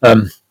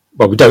 well,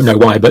 we don't know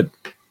why, but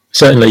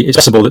certainly it's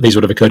possible that these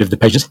would have occurred if the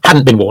patients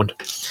hadn't been warned.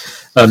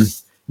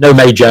 No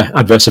major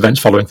adverse events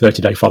following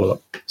 30-day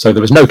follow-up. So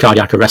there was no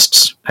cardiac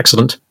arrests,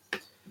 excellent.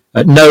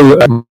 No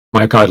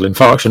myocardial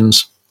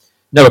infarctions,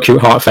 no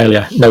acute heart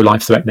failure, no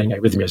life-threatening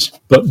arrhythmias.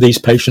 But these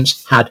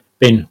patients had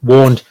been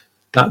warned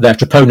that their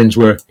troponins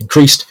were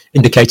increased,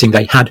 indicating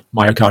they had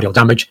myocardial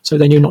damage, so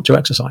they knew not to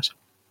exercise.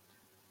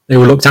 They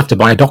were looked after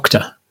by a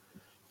doctor.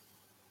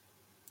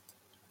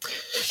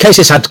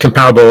 Cases had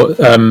comparable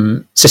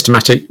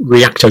systematic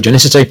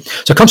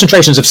reactogenicity. So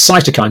concentrations of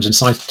cytokines and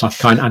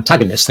cytokine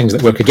antagonists, things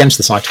that work against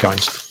the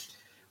cytokines,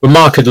 were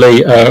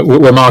markedly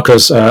were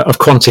markers of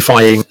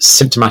quantifying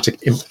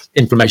symptomatic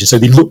inflammation. So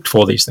they looked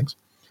for these things,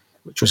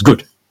 which was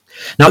good.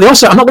 Now, they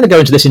also, I'm not going to go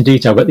into this in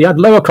detail, but they had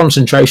lower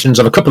concentrations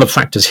of a couple of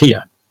factors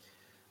here.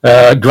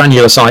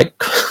 Granulocyte.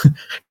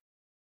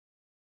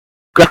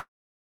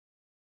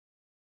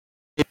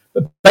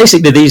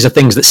 Basically, these are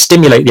things that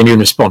stimulate the immune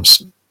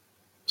response.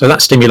 So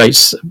that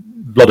stimulates a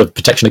lot of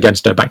protection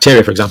against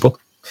bacteria, for example.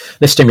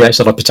 This stimulates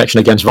a lot of protection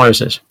against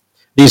viruses.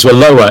 These were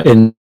lower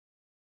in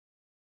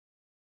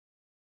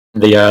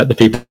the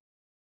people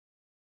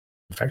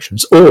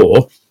infections,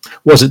 or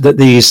was it that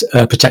these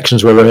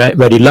protections were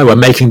already lower,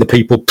 making the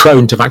people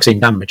prone to vaccine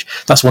damage?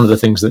 That's one of the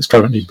things that's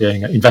currently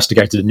being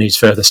investigated and needs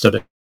further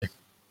study.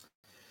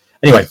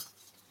 Anyway,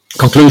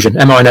 conclusion: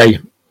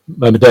 mRNA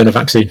Moderna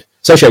vaccine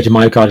associated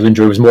myocardial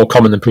injury was more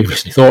common than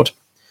previously thought.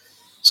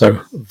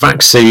 So,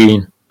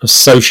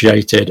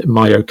 vaccine-associated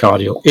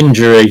myocardial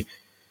injury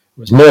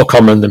was more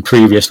common than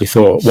previously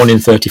thought. 1 in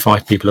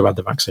 35 people who had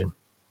the vaccine.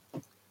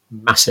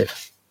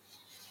 Massive.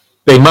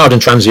 Being mild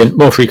and transient,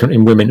 more frequent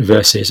in women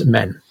versus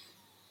men.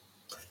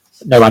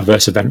 No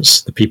adverse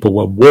events. The people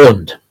were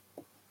warned.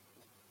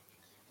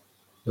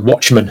 The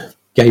watchman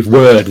gave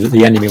word that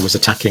the enemy was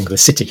attacking the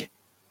city.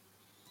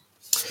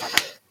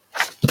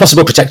 The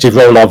possible protective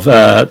role of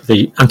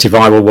the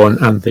antiviral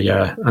one and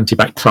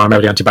the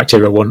primarily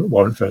antibacterial one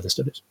warrant further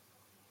studies.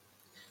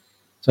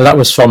 So that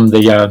was from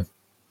the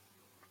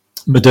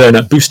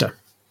Moderna booster.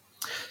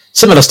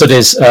 Similar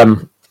studies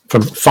from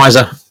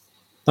Pfizer.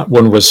 That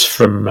one was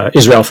from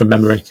Israel from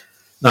memory.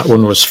 That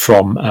one was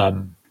from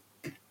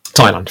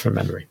Thailand from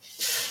memory.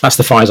 That's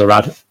the Pfizer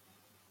ad.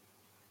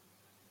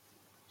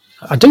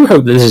 I do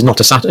hope that this is not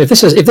a if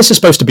this is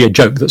supposed to be a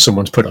joke that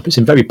someone's put up, it's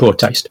in very poor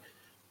taste.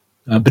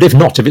 But if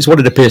not, if it's what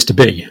it appears to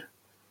be,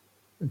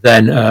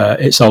 then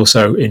it's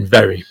also in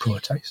very poor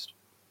taste.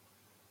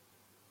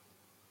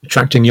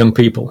 Attracting young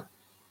people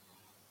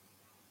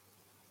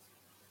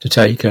to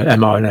take an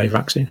mRNA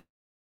vaccine.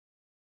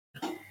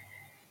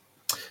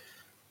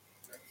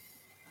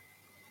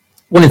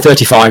 1 in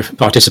 35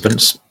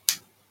 participants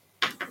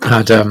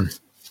had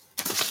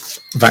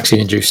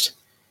vaccine-induced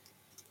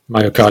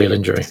myocardial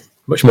injury,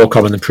 much more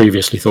common than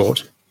previously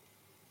thought.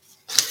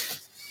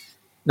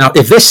 Now,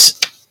 if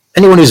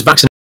anyone who's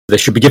vaccinated with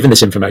this should be given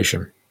this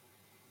information.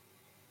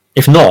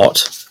 If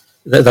not,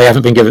 they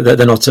haven't been given.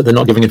 They're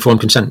not giving informed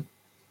consent.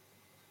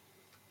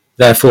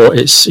 Therefore,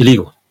 it's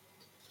illegal.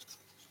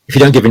 If you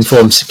don't give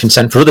informed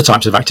consent for other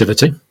types of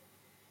activity,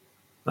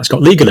 that's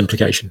got legal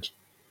implications.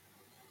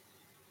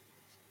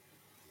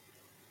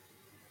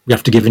 You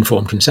have to give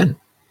informed consent.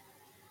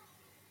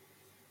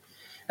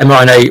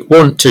 mRNA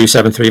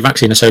 1273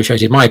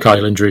 vaccine-associated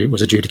myocardial injury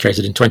was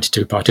adjudicated in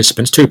 22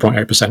 participants,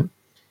 2.8%.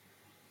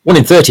 1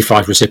 in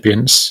 35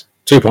 recipients,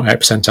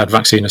 2.8% had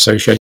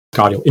vaccine-associated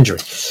cardiac injury.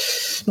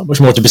 Not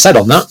much more to be said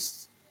on that.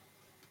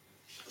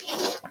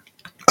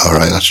 All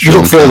right, that's true. We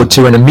look forward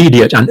to an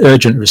immediate and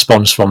urgent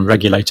response from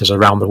regulators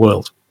around the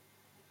world.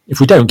 If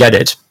we don't get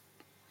it,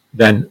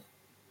 then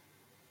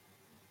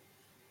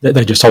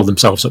they just hold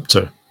themselves up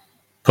to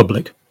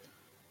public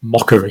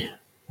mockery,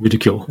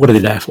 ridicule. What are they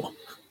there for?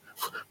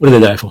 What are they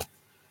there for?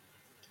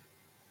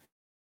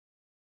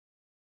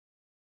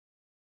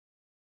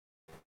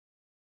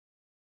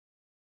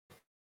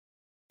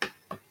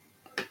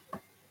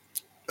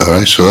 All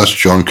right, so that's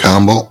John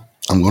Campbell.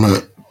 I'm going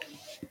to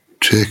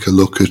take a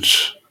look at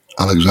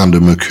Alexander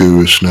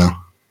Mercouris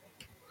now.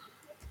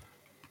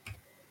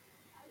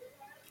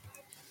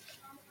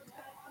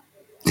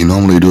 He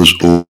normally does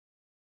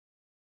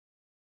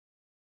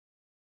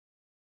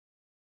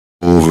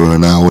over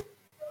an hour.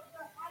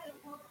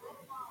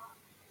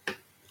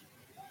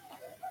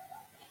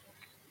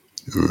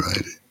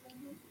 Right.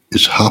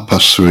 It's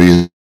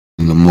 3:30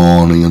 in the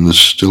morning and there's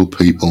still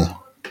people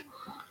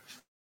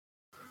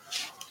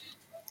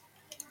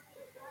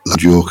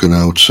joking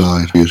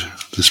outside.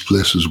 This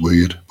place is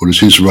weird, but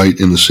it is right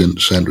in the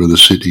centre of the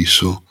city.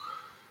 So,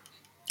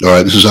 all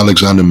right, this is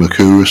Alexander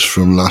Mercouris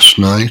from last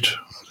night.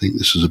 I think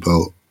this is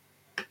about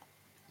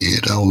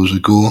 8 hours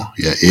ago.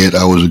 Yeah, 8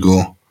 hours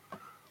ago.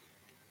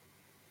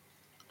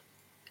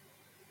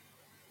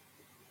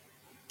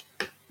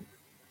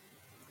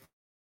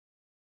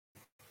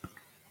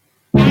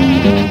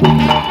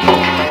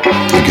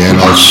 Again,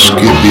 I'll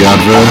skip the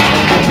advert.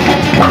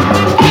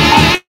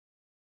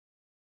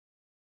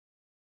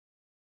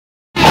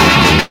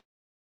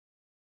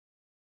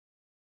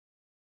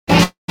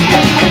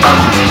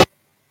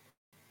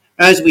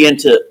 As we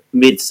enter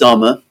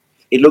midsummer,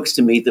 it looks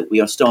to me that we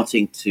are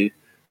starting to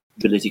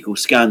political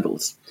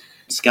scandals.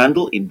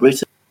 Scandal in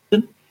Britain,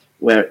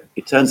 where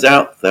it turns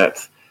out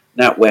that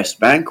NatWest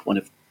Bank, one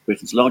of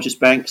Britain's largest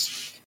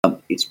banks,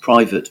 its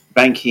private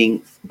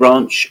banking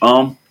branch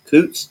arm,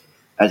 Coutts,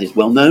 as is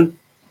well known,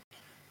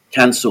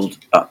 cancelled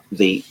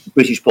the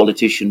British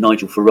politician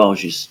Nigel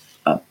Farage's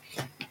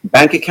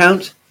bank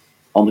account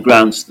on the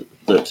grounds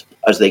that,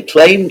 as they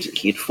claimed,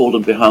 he had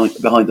fallen behind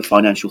the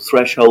financial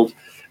threshold,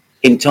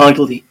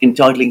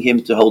 entitling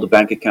him to hold a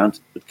bank account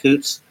at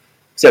Coutts.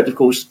 Except, of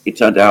course, it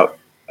turned out,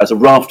 as a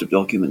raft of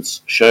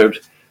documents showed,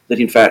 that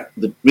in fact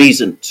the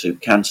reason to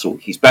cancel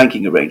his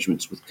banking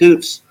arrangements with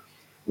Coutts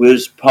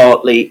was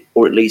partly,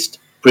 or at least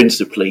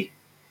principally,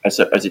 as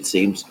it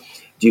seems,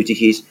 due to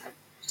his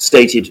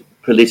stated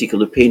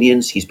political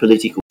opinions, his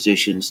political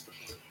positions,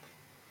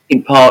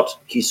 in part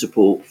his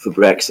support for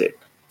Brexit.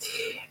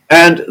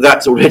 And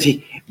that's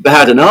already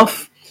bad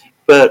enough,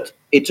 but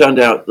it turned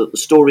out that the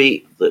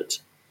story that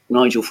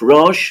Nigel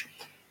Farage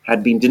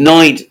had been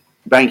denied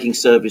banking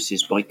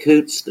services by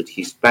Coutts, that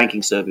his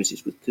banking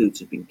services with Coutts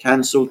had been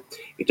cancelled.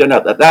 It turned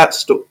out that that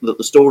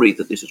the story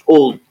that this was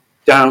all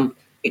down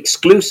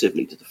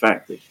exclusively to the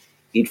fact that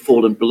he'd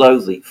fallen below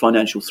the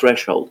financial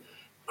threshold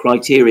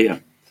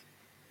criteria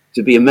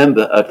to be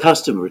a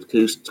customer at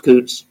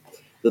Coutts,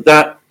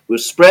 that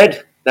was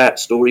spread. That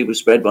story was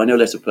spread by no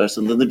less a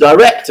person than the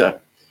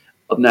director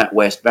of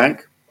NatWest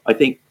Bank. I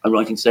think I'm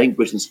right in saying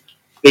Britain's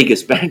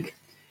biggest bank,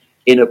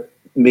 in a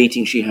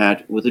meeting she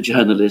had with a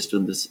journalist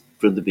from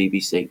the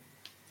BBC.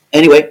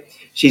 Anyway,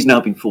 she's now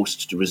been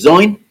forced to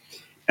resign,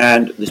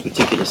 and this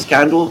particular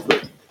scandal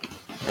that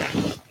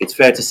it's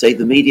fair to say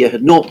the media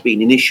had not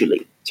been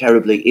initially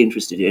terribly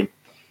interested in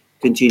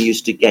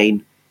continues to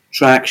gain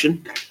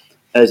traction,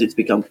 as it's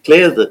become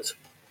clear that,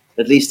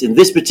 at least in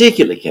this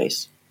particular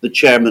case, the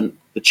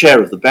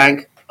chair of a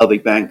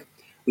bank,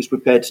 was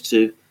prepared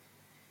to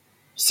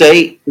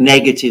say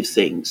negative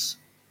things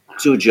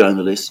to a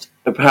journalist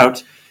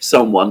about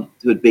someone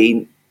who had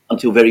been,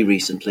 until very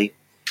recently,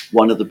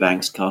 one of the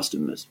bank's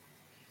customers.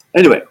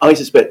 Anyway, I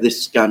suspect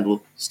this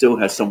scandal still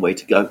has some way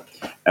to go,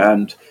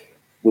 and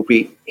we'll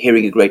be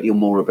hearing a great deal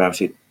more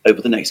about it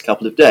over the next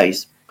couple of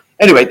days.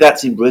 Anyway,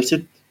 that's in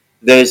Britain.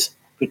 There's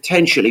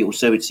potentially, or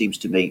so it seems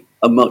to me,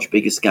 a much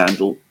bigger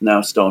scandal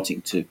now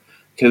starting to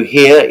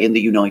cohere in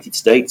the United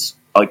States.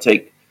 I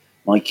take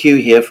my cue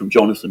here from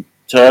Jonathan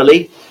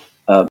Turley,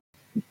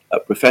 a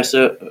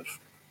professor of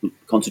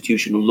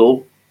constitutional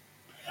law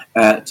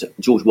at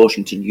George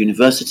Washington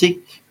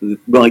University, who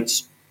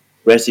writes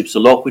Res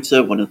Ipsa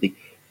Loquitur, one of the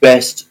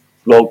best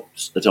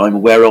blogs that I'm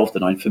aware of,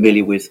 that I'm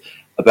familiar with,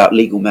 about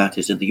legal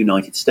matters in the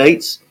United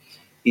States.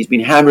 He's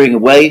been hammering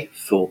away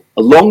for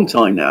a long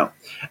time now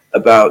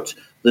about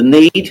the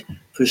need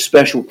for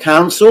special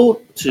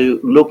counsel to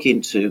look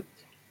into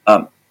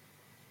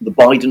the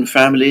Biden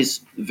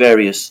family's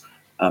various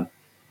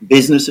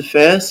business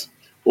affairs,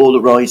 all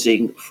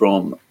arising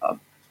from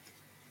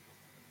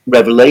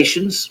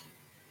revelations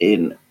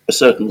in a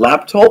certain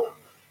laptop,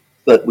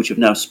 but which have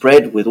now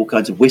spread with all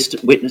kinds of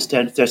witness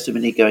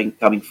testimony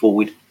coming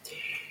forward.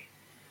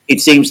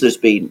 It seems there's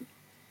been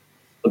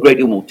a great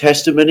deal more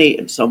testimony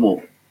and some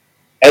more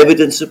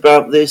evidence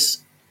about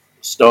this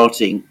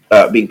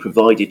being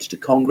provided to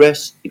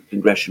Congress in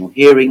congressional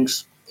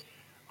hearings.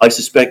 I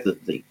suspect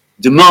that the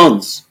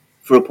demands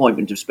for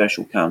appointment of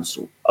special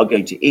counsel are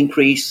going to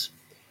increase,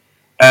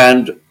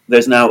 and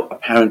there's now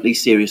apparently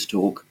serious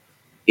talk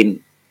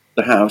in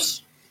the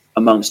House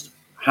amongst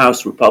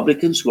House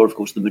Republicans, who are of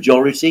course the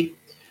majority,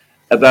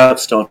 about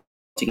starting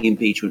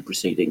impeachment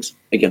proceedings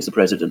against the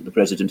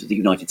President of the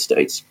United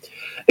States.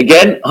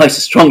 Again, I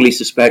strongly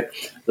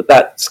suspect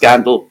that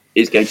scandal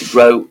is going to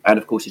grow, and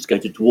of course it's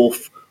going to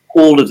dwarf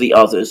all of the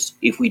others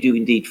if we do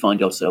indeed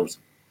find ourselves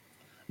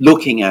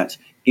looking at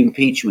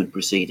impeachment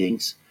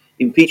proceedings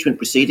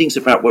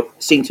about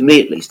what seem to me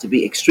at least to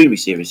be extremely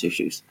serious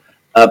issues,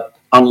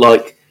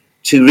 unlike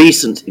two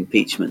recent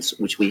impeachments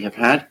which we have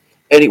had.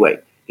 Anyway,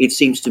 it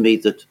seems to me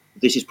that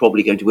this is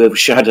probably going to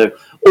overshadow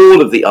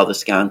all of the other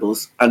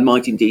scandals and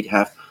might indeed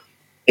have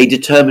a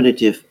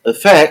determinative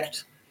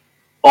effect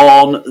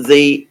on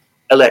the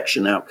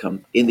election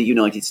outcome in the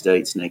United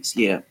States next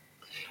year.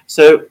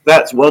 So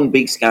that's one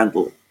big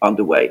scandal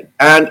underway.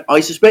 And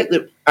I suspect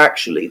that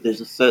actually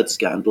there's a third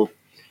scandal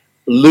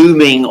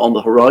looming on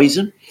the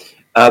horizon.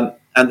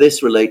 And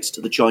this relates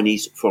to the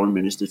Chinese Foreign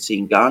Minister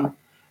Qin Gang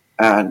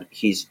and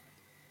his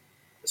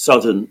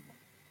sudden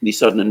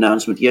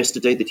announcement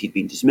yesterday that he'd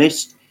been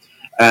dismissed,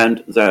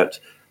 and that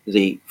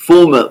the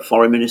former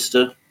foreign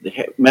minister, the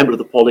member of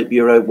the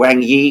Politburo,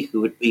 Wang Yi,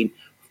 who had been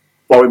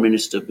foreign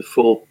minister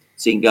before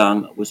Qin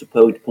Gang was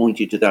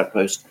appointed to that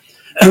post,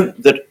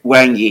 that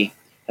Wang Yi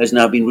has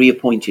now been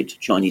reappointed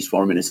Chinese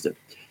foreign minister.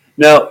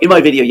 Now, in my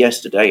video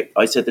yesterday,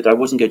 I said that I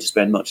wasn't going to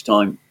spend much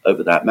time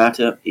over that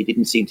matter. It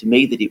didn't seem to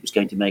me that it was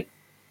going to make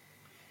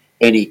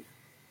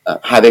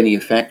have any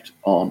effect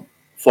on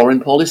foreign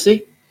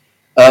policy,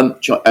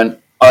 and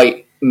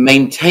I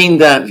maintain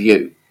that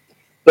view.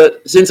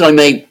 But since I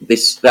made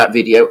that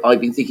video,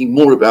 I've been thinking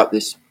more about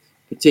this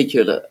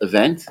particular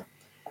event,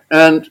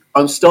 and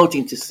I'm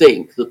starting to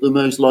think that the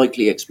most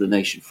likely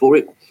explanation for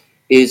it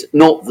is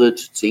not that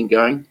Qin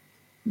Gang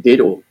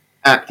did or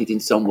acted in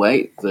some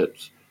way that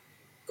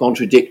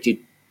contradicted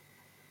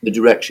the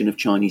direction of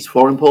Chinese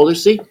foreign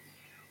policy,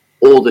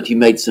 or that he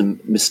made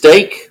some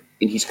mistake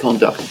in his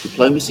conduct of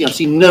diplomacy. I've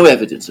seen no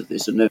evidence of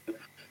this and no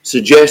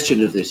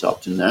suggestion of this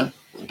up to now.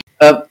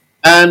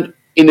 And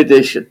in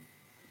addition,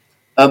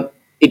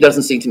 it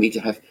doesn't seem to me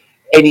to have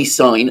any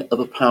sign of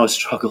a power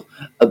struggle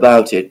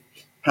about it.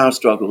 Power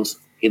struggles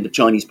in the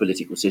Chinese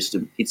political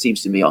system, it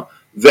seems to me, are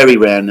very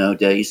rare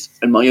nowadays.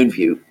 And my own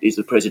view is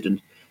that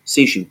President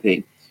Xi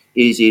Jinping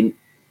is in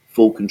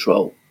full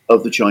control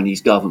of the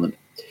Chinese government.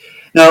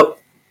 Now,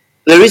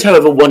 there is,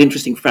 however, one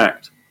interesting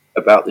fact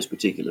about this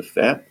particular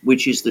affair,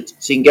 which is that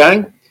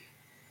Xingang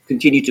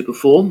continued to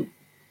perform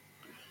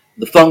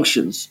the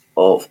functions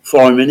of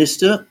foreign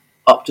minister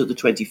up to the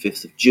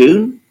 25th of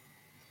June,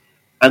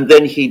 and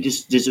then he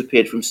just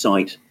disappeared from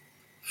sight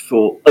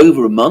for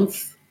over a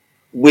month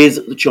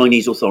with the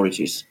Chinese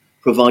authorities,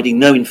 providing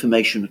no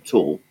information at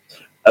all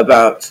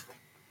about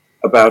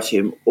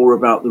him or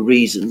about the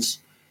reasons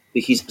for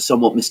his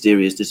somewhat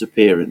mysterious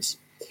disappearance.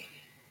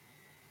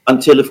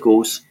 Until, of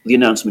course, the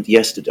announcement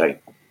yesterday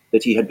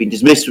that he had been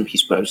dismissed from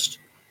his post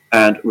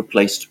and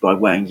replaced by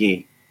Wang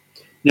Yi.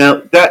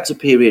 Now, that's a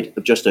period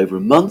of just over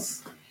a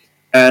month,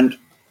 and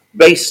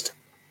based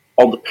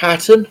on the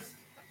pattern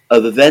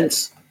of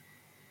events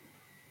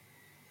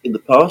in the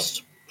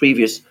past,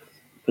 previous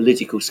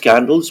political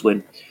scandals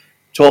when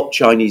top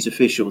Chinese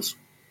officials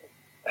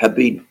have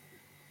been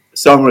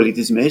summarily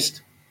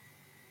dismissed,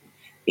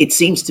 it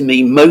seems to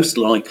me most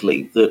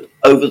likely that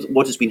over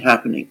what has been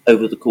happening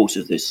over the course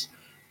of this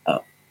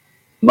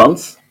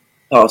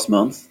past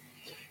month,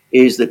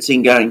 is that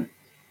Xingang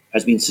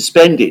has been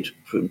suspended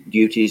from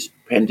duties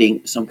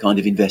pending some kind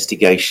of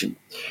investigation.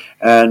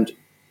 And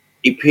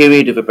a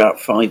period of about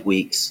 5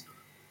 weeks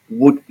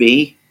would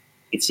be,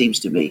 it seems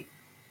to me,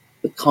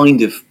 the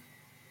kind of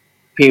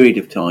period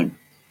of time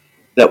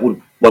that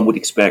one would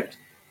expect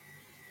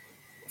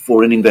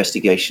for an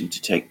investigation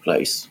to take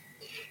place.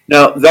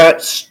 Now,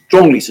 that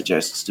strongly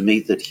suggests to me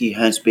that he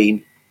has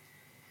been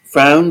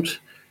found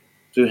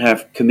to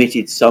have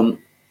committed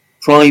some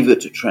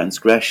private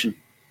transgression,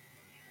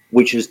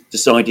 which has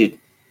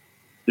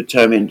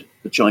determined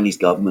the Chinese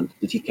government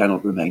that he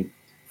cannot remain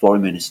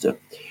foreign minister.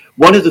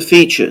 One of the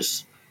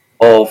features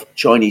of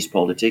Chinese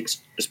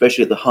politics,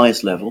 especially at the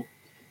highest level,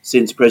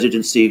 since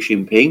President Xi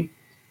Jinping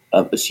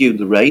assumed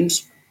the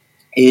reins,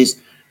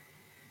 is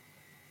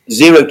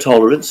zero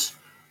tolerance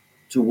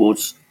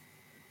towards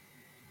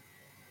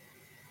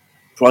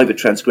private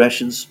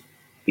transgressions,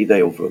 be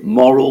they of a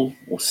moral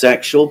or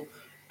sexual,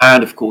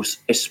 and of course,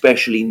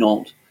 especially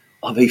not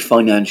of a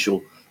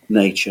financial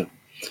nature.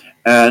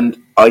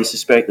 And I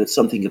suspect that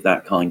something of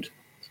that kind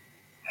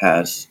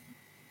has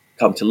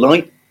come to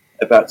light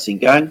about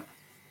Xingang.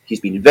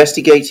 He's been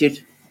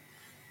investigated.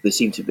 There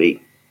seem to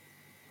be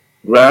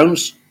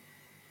grounds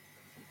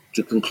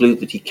to conclude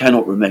that he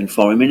cannot remain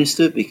foreign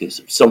minister because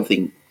of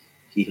something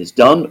he has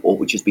done or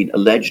which has been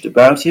alleged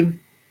about him,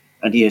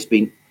 and he has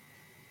been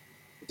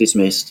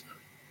dismissed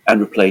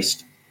and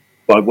replaced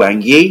by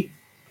Wang Yi,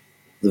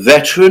 the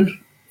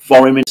veteran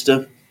foreign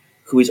minister,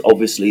 who is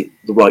obviously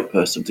the right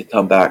person to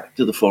come back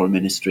to the foreign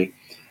ministry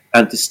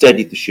and to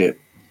steady the ship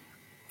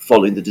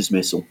following the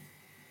dismissal,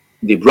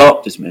 the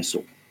abrupt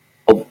dismissal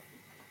of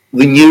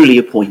the newly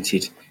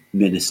appointed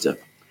minister.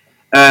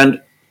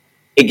 And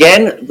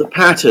again, the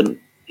pattern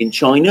in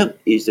China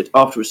is that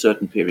after a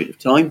certain period of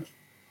time,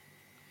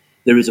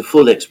 there is a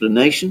full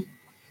explanation,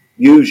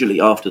 usually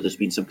after there's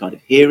been some kind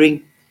of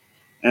hearing,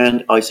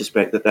 and I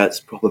suspect that that's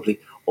probably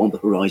on the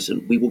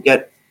horizon. We will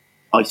get,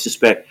 I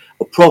suspect,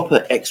 a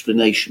proper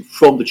explanation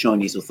from the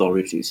Chinese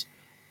authorities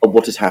of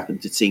what has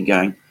happened to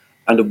Xingang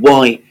and of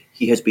why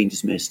he has been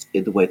dismissed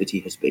in the way that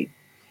he has been.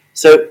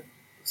 So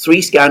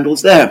 3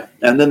 scandals there.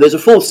 And then there's a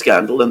 4th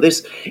scandal, and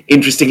this,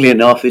 interestingly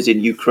enough, is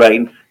in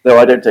Ukraine, though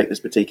I don't take this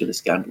particular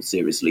scandal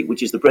seriously,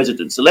 which is the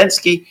President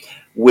Zelensky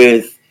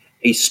with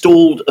a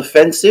stalled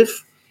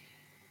offensive,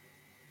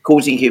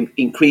 causing him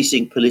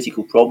increasing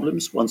political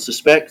problems, one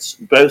suspects,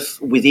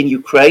 both within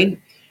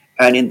Ukraine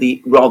and in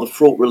the rather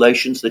fraught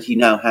relations that he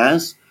now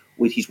has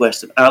with his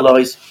Western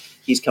allies.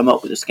 He's come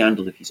up with a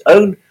scandal of his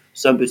own.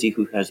 Somebody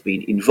who has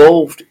been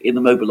involved in the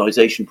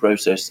mobilization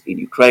process in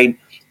Ukraine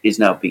is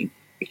now being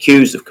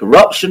accused of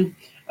corruption,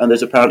 and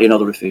there's apparently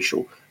another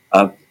official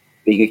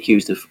being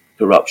accused of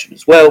corruption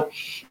as well.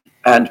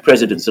 And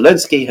President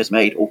Zelensky has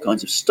made all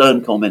kinds of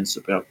stern comments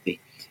about the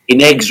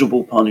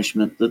inexorable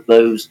punishment that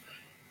those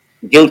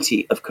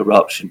guilty of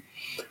corruption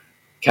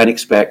can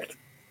expect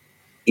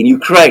in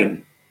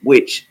Ukraine,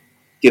 which,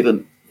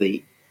 given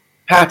the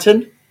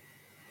pattern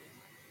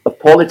of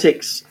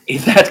politics in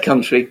that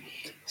country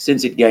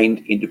since it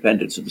gained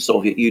independence of the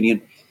Soviet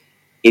Union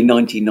in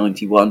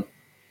 1991,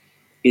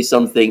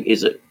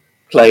 is a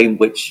claim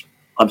which,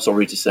 I'm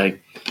sorry to say,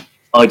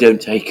 I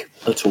don't take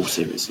at all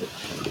seriously.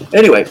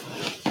 Anyway,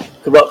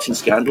 corruption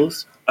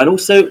scandals and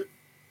also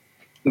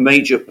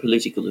major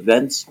political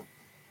events.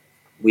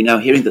 We're now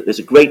hearing that there's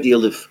a great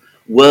deal of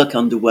work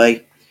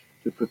underway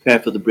to prepare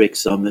for the BRICS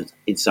summit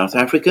in South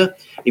Africa,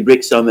 a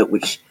BRICS summit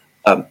which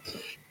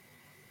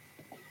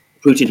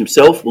Putin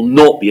himself will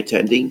not be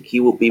attending. He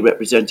will be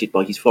represented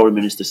by his foreign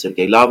minister,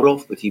 Sergei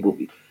Lavrov, but he will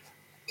be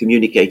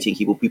communicating.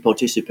 He will be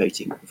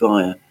participating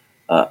via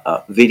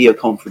video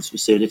conference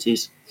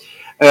facilities.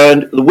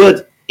 And the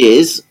word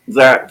is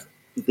that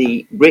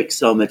the BRICS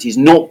summit is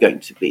not going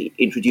to be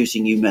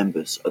introducing new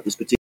members at this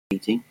particular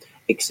meeting,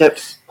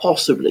 except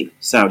possibly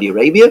Saudi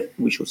Arabia,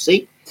 we shall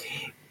see,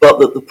 but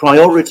that the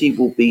priority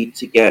will be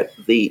to get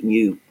the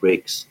new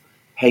BRICS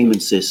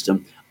payment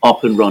system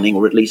up and running,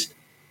 or at least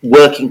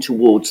working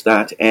towards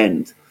that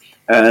end.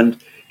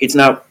 And it's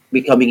now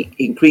becoming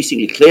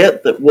increasingly clear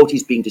that what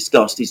is being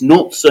discussed is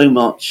not so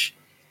much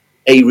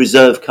a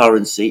reserve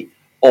currency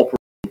operating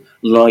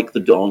like the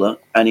dollar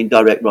and in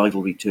direct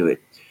rivalry to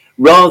it.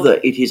 Rather,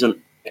 it is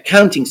an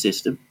accounting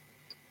system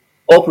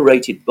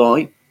operated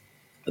by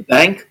a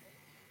bank,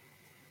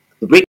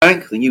 the BRIC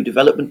Bank, the New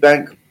Development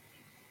Bank,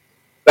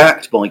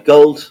 backed by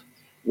gold,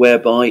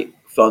 whereby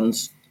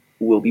funds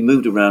will be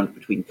moved around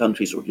between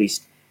countries, or at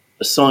least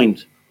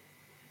assigned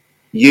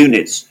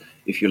units,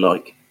 if you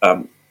like,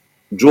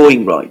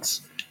 drawing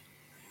rights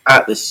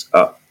at this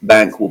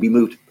bank will be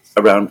moved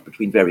around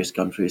between various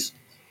countries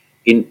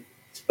in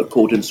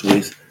accordance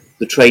with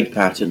the trade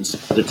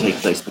patterns that take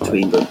place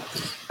between them.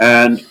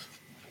 And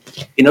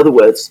in other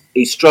words,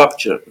 a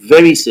structure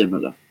very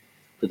similar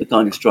to the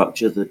kind of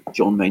structure that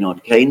John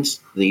Maynard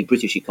Keynes, the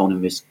British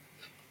economist,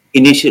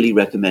 initially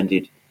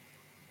recommended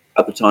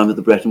at the time of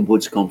the Bretton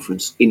Woods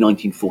Conference in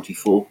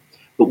 1944,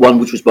 but one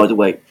which was, by the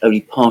way,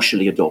 only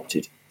partially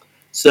adopted.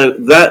 So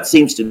that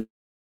seems to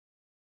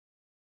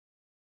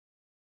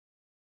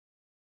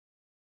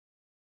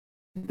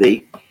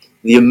be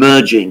the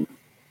emerging.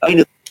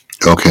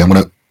 Okay, I'm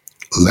going to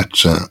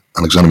let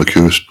Alexander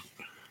Mercouris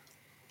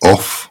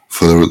off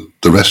for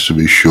the rest of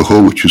his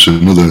show, which is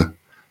another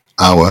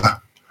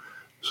hour.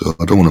 So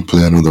I don't want to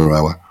play another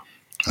hour.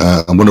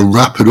 I'm going to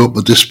wrap it up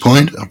at this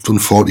point. I've done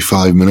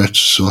 45 minutes,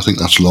 so I think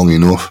that's long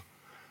enough.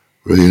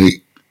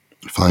 Really,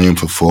 if I aim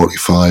for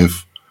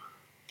 45,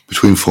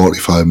 between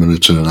 45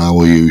 minutes and an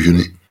hour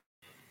usually.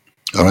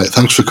 All right,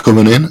 thanks for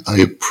coming in. I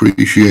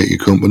appreciate your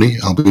company.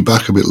 I'll be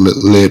back a bit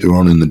later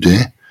on in the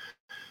day.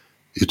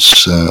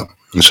 It's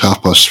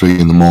 3:30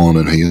 in the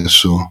morning here,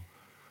 so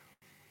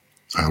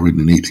I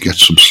really need to get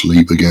some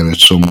sleep again at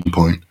some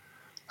point.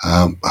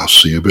 I'll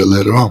see you a bit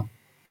later on.